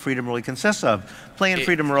is what freedom really consists of. Play and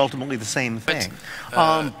freedom are ultimately the same thing.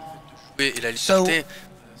 So,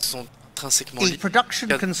 a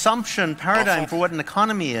production-consumption paradigm for what an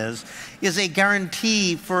economy is a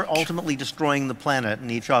guarantee for ultimately destroying the planet and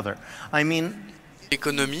each other. I mean,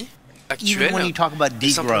 even when you talk about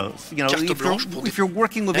degrowth, if you're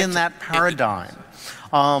working within that paradigm,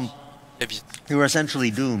 you're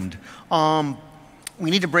essentially doomed.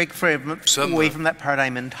 We need to break away from that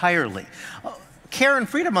paradigm entirely. Care and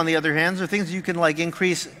freedom, on the other hand, are things you can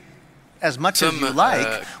increase as much as you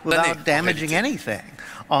like without damaging anything.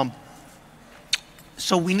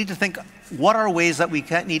 So we need to think, what are ways that we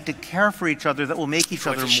need to care for each other that will make each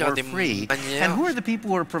other more free? And who are the people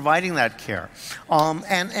who are providing that care?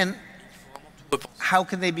 And how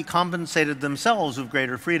can they be compensated themselves with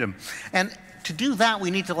greater freedom? And to do that,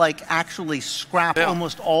 we need to actually scrap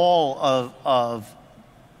almost all of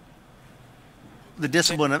the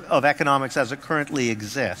discipline of economics as it currently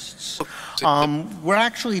exists. We're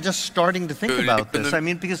actually just starting to think about this. I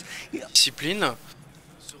mean, because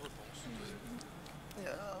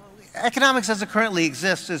economics as it currently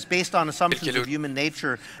exists is based on assumptions of human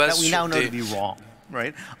nature that we now know to be wrong.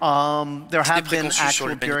 Right? There have been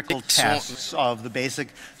actual empirical tests of the basic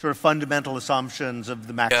sort of fundamental assumptions of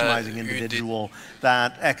the maximizing individual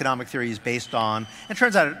that economic theory is based on. And it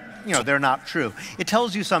turns out, they're not true. It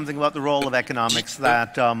tells you something about the role of economics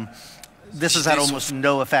that this has had almost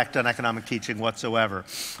no effect on economic teaching whatsoever.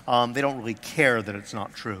 They don't really care that it's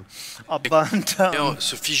not true.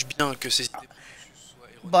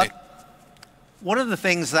 But one of the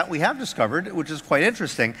things that we have discovered, which is quite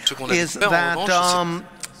interesting, is that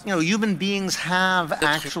human beings have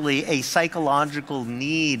actually a psychological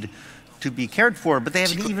need to be cared for, but they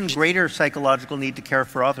have an even greater psychological need to care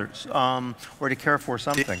for others, or to care for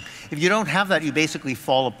something. If you don't have that, you basically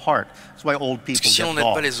fall apart. That's why old people get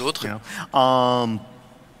lost.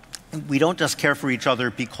 We don't just care for each other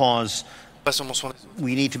because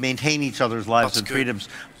we need to maintain each other's lives and freedoms,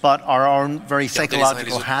 but our own very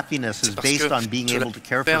psychological happiness is based on being able to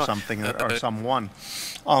care for something or someone.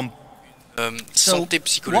 So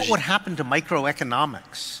what would happen to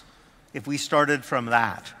microeconomics if we started from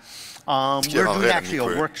that? We're doing actually a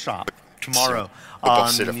workshop tomorrow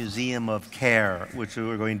on the Museum of Care, which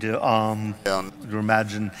we're going to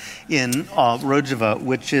imagine in Rojava,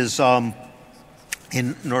 which is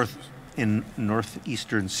in in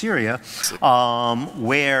northeastern Syria,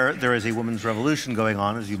 where there is a women's revolution going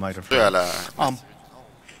on, as you might have heard.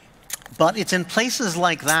 But it's in places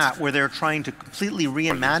like that where they're trying to completely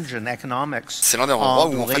reimagine economics,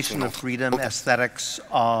 relation of freedom, aesthetics,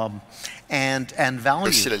 and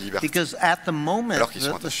value. Because at the moment,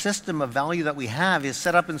 the system of value that we have is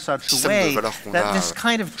set up in such a way that this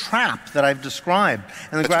kind of trap that I've described,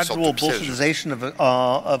 and the gradual Bolshevization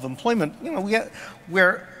of employment, you know,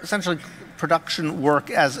 where essentially production work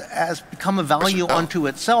has become a value unto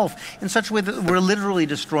itself in such a way that we're literally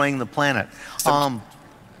destroying the planet.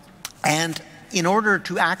 And in order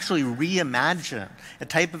to actually reimagine a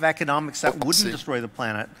type of economics that wouldn't destroy the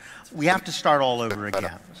planet, we have to start all over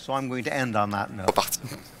again. So I'm going to end on that note.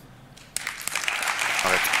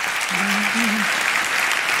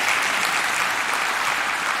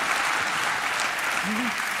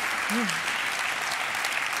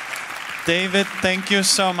 David, thank you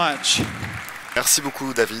so much. Merci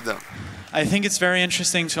beaucoup, David. I think it's very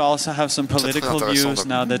interesting to also have some political views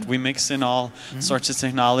now that we mix in all sorts of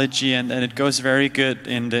technology, and it goes very good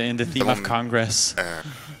in the theme of Congress.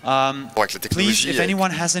 Please, if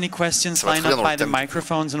anyone has any questions, line up by the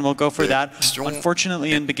microphones and we'll go for that.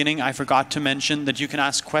 Unfortunately, in the beginning, I forgot to mention that you can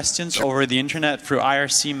ask questions over the internet through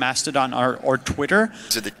IRC, Mastodon, or Twitter.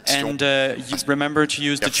 And remember to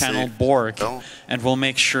use the channel Borg, and we'll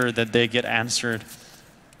make sure that they get answered.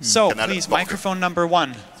 So, please, microphone number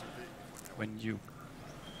 1.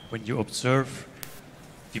 When you observe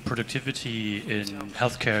the productivity in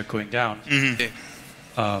healthcare going down, do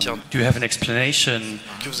you have an explanation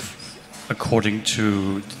according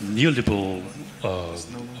to neoliberal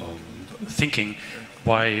thinking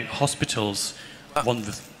why hospitals, one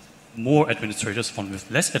with more administrators, one with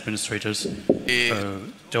less administrators,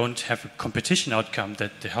 don't have a competition outcome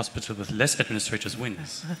that the hospital with less administrators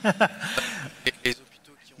wins?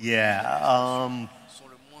 Yeah.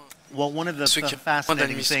 Well, one of the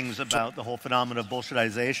fascinating things about the whole phenomenon of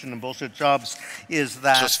Bolshevization and bullshit jobs is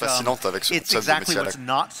that it's exactly what's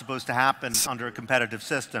not supposed to happen under a competitive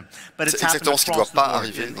system. But it's happened across the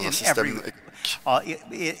board in every,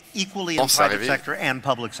 equally in private sector and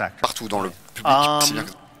public sector.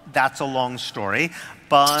 That's a long story,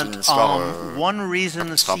 but one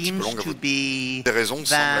reason seems to be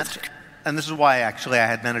that, and this is why actually I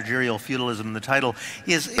had Managerial Feudalism in the title,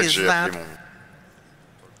 is that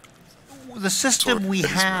the system we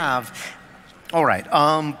have, all right,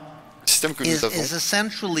 is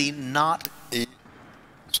essentially not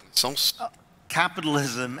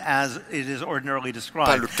capitalism as it is ordinarily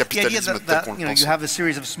described. The idea that you have a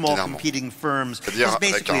series of small competing firms is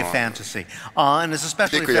basically a fantasy, and it's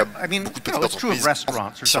especially, I mean, it's true of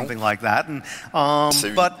restaurants or something like that, and,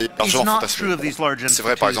 but it's not true of these large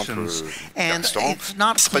institutions, and it's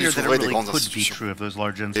not clear that it really could be true of those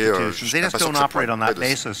large institutions. They just don't operate on that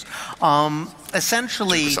basis.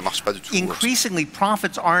 Essentially, increasingly,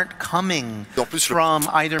 profits aren't coming from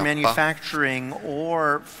either manufacturing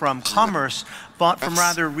or from commerce, but from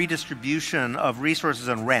rather redistribution of resources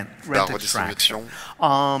and rent extraction.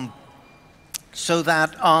 So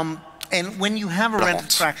that, and when you have a rent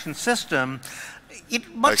extraction system,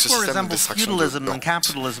 it much more resembles feudalism than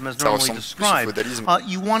capitalism as normally described.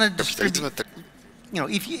 You want to distribute.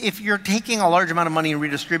 If you're taking a large amount of money and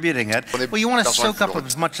redistributing it, well, you want to soak up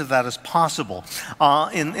as much of that as possible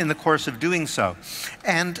in the course of doing so.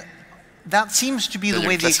 And that seems to be the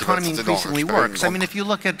way the economy increasingly works. I mean, if you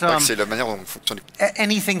look at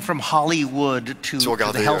anything from Hollywood to the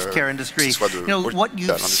healthcare industry, what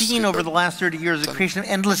you've seen over the last 30 years is the creation of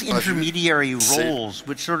endless intermediary roles,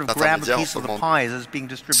 which sort of grab a piece of the pie as it's being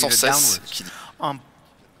distributed downwards.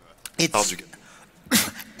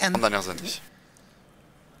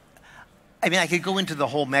 I mean, I could go into the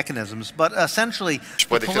whole mechanisms, but essentially,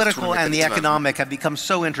 the political and the economic have become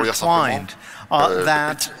so intertwined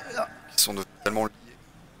that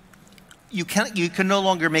you can no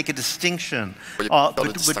longer make a distinction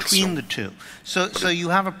between the two. So you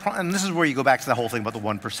have and this is where you go back to the whole thing about the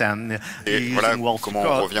 1%, using wealth,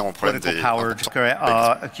 political power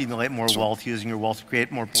to accumulate more wealth, using your wealth to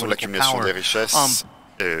create more political power.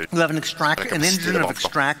 You have an engine of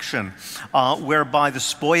extraction whereby the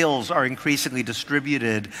spoils are increasingly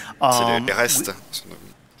distributed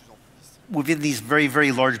within these very,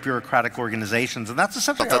 very large bureaucratic organizations, and that's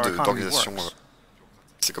essentially how our economy works.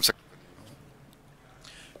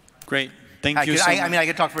 Great. Thank you so much. I mean, I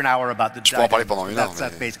could talk for an hour about the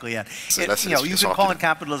that's basically it. You can call it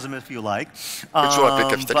capitalism if you like,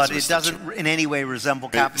 but it doesn't in any way resemble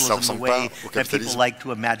capitalism the way that people like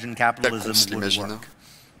to imagine capitalism would work.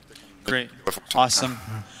 Great. Awesome.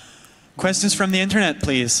 Questions from the internet,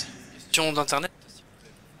 please.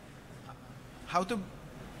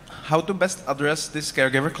 how to best address this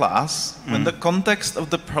caregiver class when the context of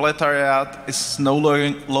the proletariat is no longer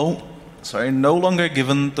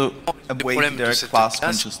given to awake their class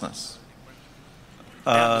consciousness.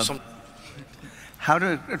 How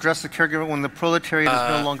to address the caregiver when the proletariat is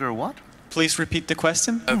no longer what? Please repeat the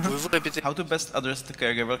question. How to best address the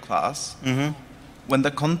caregiver class when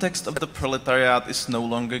the context of the proletariat is no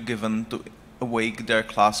longer given to awake their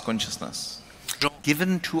class consciousness.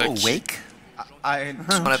 Given to awake?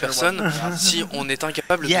 Sur la personne, si on est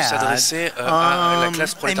incapable de s'adresser à la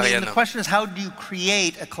classe prolétarienne. The question is, how do you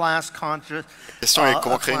create a class consciousness for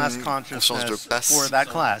that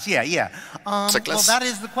class? Well, that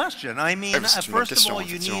is the question. I mean, first of all,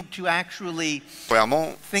 you need to actually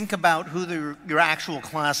think about who your actual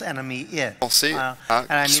class enemy is. And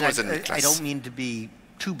I mean, I don't mean to be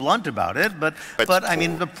too blunt about it, but I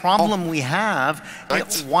mean, the problem we have,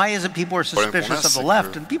 why is it people are suspicious of the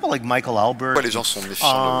left? And people like Michael Albert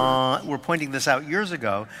were pointing this out years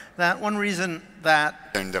ago, that one reason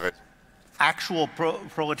that actual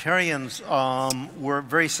proletarians were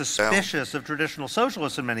very suspicious of traditional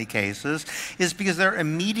socialists in many cases is because their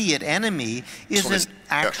immediate enemy isn't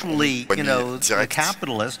actually, the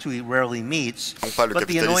capitalist who he rarely meets, but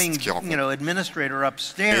the annoying, administrator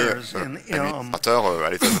upstairs.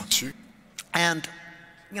 And,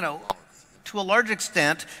 to a large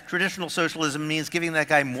extent, traditional socialism means giving that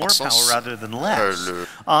guy more power rather than less.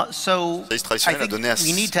 So I think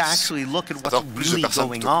we need to actually look at what's really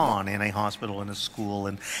going on in a hospital and a school.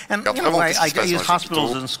 And I use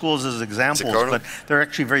hospitals and schools as examples, but they're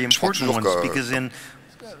actually very important ones because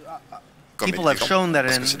people have shown that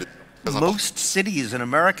in most cities in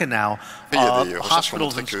America now,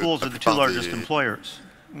 hospitals and schools are the two largest employers,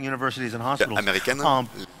 universities and hospitals.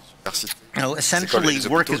 Essentially,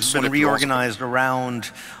 work has been reorganized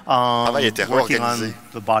around working on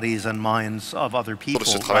the bodies and minds of other people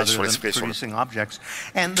rather than producing objects.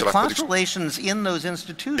 And the class relations in those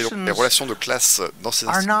institutions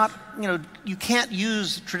are not, you can't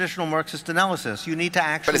use traditional Marxist analysis. You need to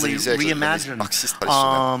actually reimagine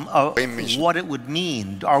what it would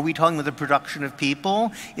mean. Are we talking about the production of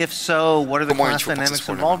people? If so, what are the class dynamics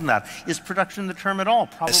involved in that? Is production the term at all?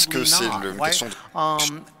 Probably not.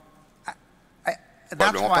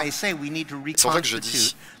 That's why I say we need to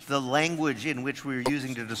reconstitute the language in which we're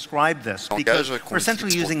using to describe this, because we're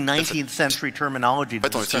essentially using 19th century terminology to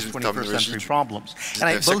discuss 21st century problems.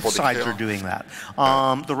 And both sides are doing that.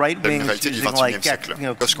 The right wing is using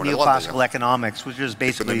neoclassical economics, which is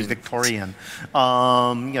basically Victorian.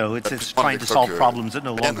 It's trying to solve problems that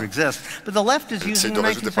no longer exist. But the left is using the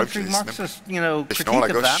 19th century Marxist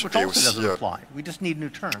critique of that, which also doesn't apply. We just need new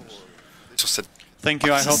terms. Thank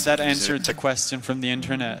you. I hope that answered the question from the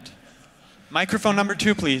internet. Microphone number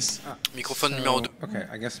 2, please. Microphone numéro 2. Okay,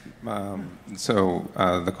 I guess,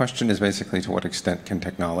 the question is basically to what extent can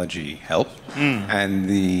technology help? And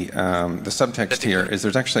the subtext here is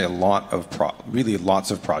there's actually a lot of, really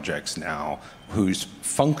lots of projects now whose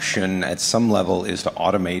function at some level is to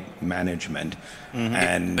automate management.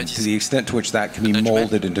 And to the extent to which that can be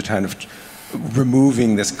molded into kind of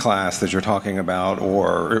removing this class that you're talking about,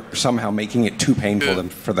 or somehow making it too painful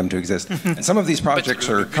for them to exist. And some of these projects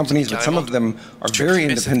are companies, but some of them are very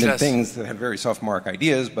independent things that have very soft-mark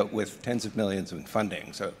ideas, but with tens of millions in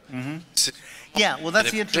funding. So, yeah, well,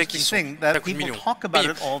 that's the interesting thing, that people talk about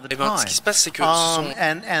it all the time.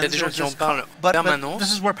 But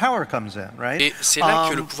this is where power comes in, right?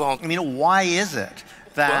 I mean, why is it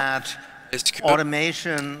that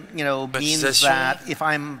automation, means that if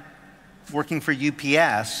I'm working for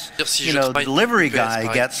UPS, the delivery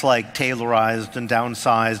guy gets like tailorized and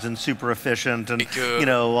downsized and super efficient and,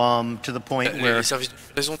 to the point where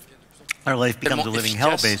our life becomes a living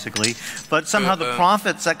hell, basically. But somehow the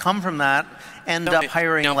profits that come from that end up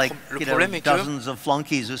hiring like, dozens of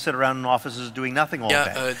flunkies who sit around in offices doing nothing all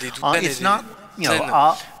day. It's not,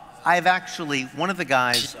 I've actually, one of the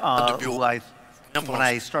guys who when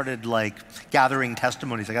I started gathering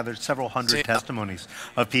testimonies, I gathered several hundred testimonies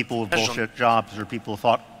of people with bullshit jobs or people who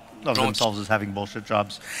thought of themselves as having bullshit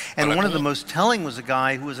jobs. And one of the most telling was a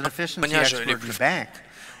guy who was an efficiency expert in a bank.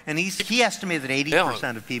 And he estimated that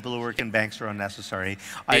 80% of people who work in banks are unnecessary.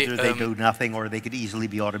 Either they do nothing or they could easily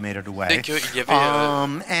be automated away.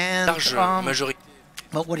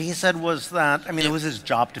 But what he said was that, I mean, it was his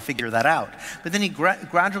job to figure that out. But then he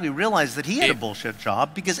gradually realized that he had a bullshit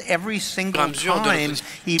job because every single time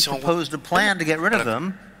he proposed a plan to get rid of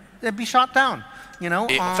them, they'd be shot down. You know,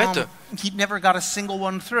 he never got a single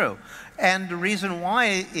one through. And the reason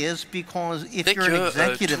why is because if you're an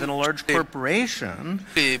executive in a large corporation,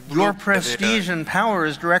 your prestige and power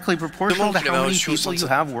is directly proportional to how many people you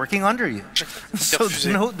have working under you. So there's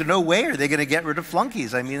no way are they going to get rid of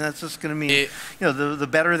flunkies. I mean, that's just going to mean, you know, the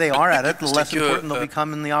better they are at it, the less important they'll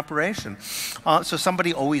become in the operation. So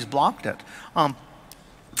somebody always blocked it.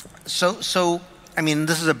 I mean,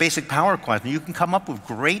 this is a basic power question. You can come up with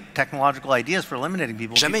great technological ideas for eliminating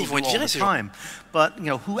people. Jamais ils vont être virés, ces gens. But you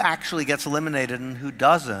know, who actually gets eliminated and who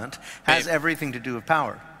doesn't has everything to do with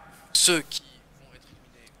power. Ceux qui vont être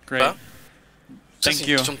éliminés. Great. Thank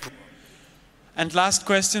you. And last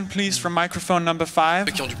question, please, from microphone number 5.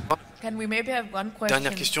 Can we maybe have one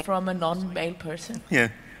question from a non-male person? Yeah,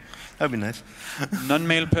 that'd be nice.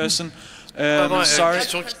 Non-male person. Sorry.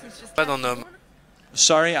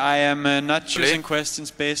 Sorry, I am not choosing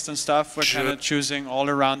questions based on stuff. We're kind of choosing all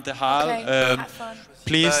around the hall.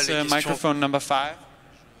 Please, microphone number 5.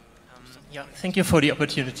 Yeah, thank you for the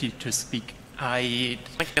opportunity to speak. I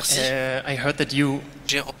heard that you,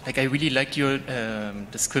 I really liked your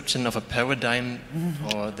description of a paradigm,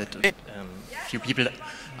 or that few people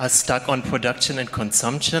are stuck on production and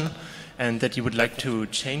consumption, and that you would like to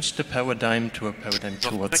change the paradigm to a paradigm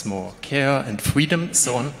towards more care and freedom,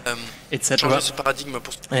 so on, etc.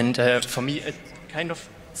 And for me, it kind of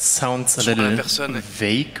sounds a little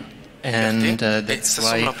vague, and that's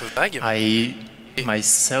why I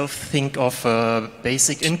myself think of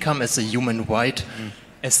basic income as a human right,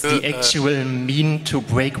 as the actual mean to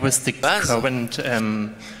break with the current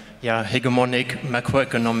hegemonic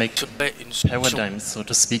macroeconomic paradigm, so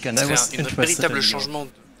to speak. And I was interested in your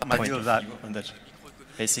point of view on that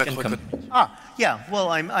basic income. Yeah. Well,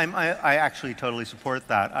 I actually totally support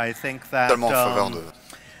that. I think that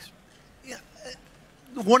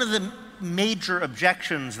one of the major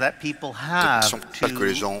objections that people have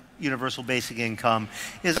to universal basic income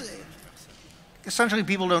is essentially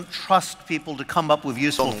people don't trust people to come up with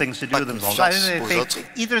useful things to do themselves.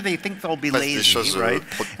 Either they think they'll be lazy, right,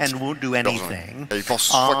 and won't do anything,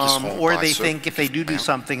 or they think if they do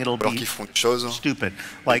something, it'll be stupid.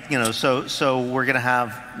 Like, you know, so we're going to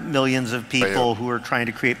have millions of people who are trying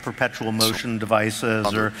to create perpetual motion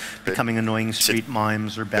devices, or becoming annoying street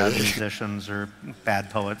mimes, or bad musicians, or bad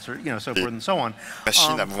poets, or, you know, so forth and so on. And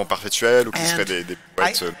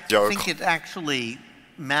I think it actually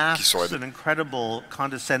masks an incredible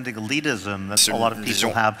condescending elitism that a lot of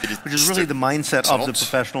people have, which is really the mindset of the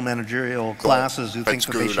professional managerial classes who think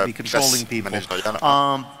that they should be controlling people.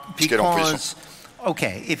 Because,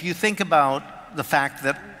 okay, if you think about the fact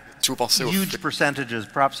that huge percentages,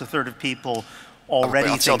 perhaps a third of people,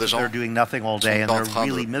 already think that they're doing nothing all day and they're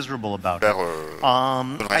really miserable about it,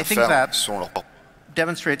 I think that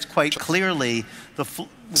demonstrates quite clearly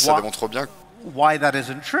why that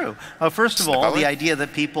isn't true. First of all, the idea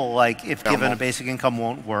that people, like, if given a basic income,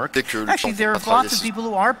 won't work. Actually, there are lots of people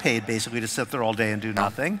who are paid basically to sit there all day and do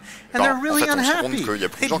nothing, and they're really unhappy.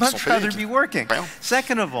 They'd much rather be working.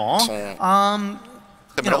 Second of all,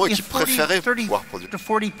 you know, if 30 to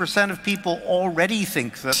 40% of people already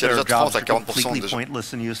think that their jobs are completely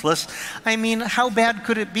pointless and useless, I mean, how bad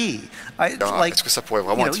could it be? Like, you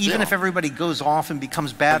know, even if everybody goes off and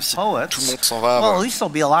becomes bad poets, well, at least they'll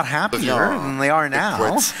be a lot happier than they are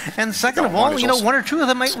now. And second of all, you know, one or two of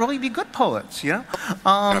them might really be good poets, you know?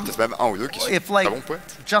 If, like,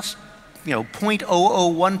 just, you know,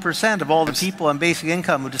 0.001% of all the people on basic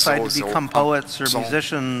income who decide to become poets or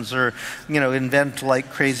musicians or, you know, invent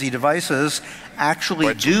like crazy devices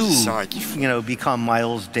actually do, you know, become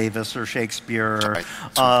Miles Davis or Shakespeare, or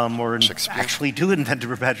actually do invent a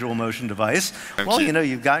perpetual motion device, well, you know,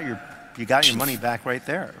 you got your money back right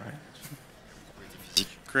there, right?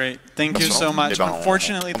 Great, thank you so much.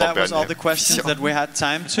 Unfortunately, that was all the questions that we had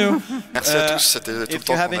time to. If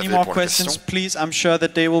you have any more questions, please, I'm sure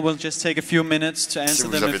that they will just take a few minutes to answer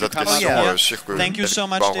them if you come out here. Thank you so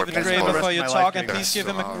much, David Graeber, for your talk, and please give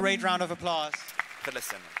him a great round of applause.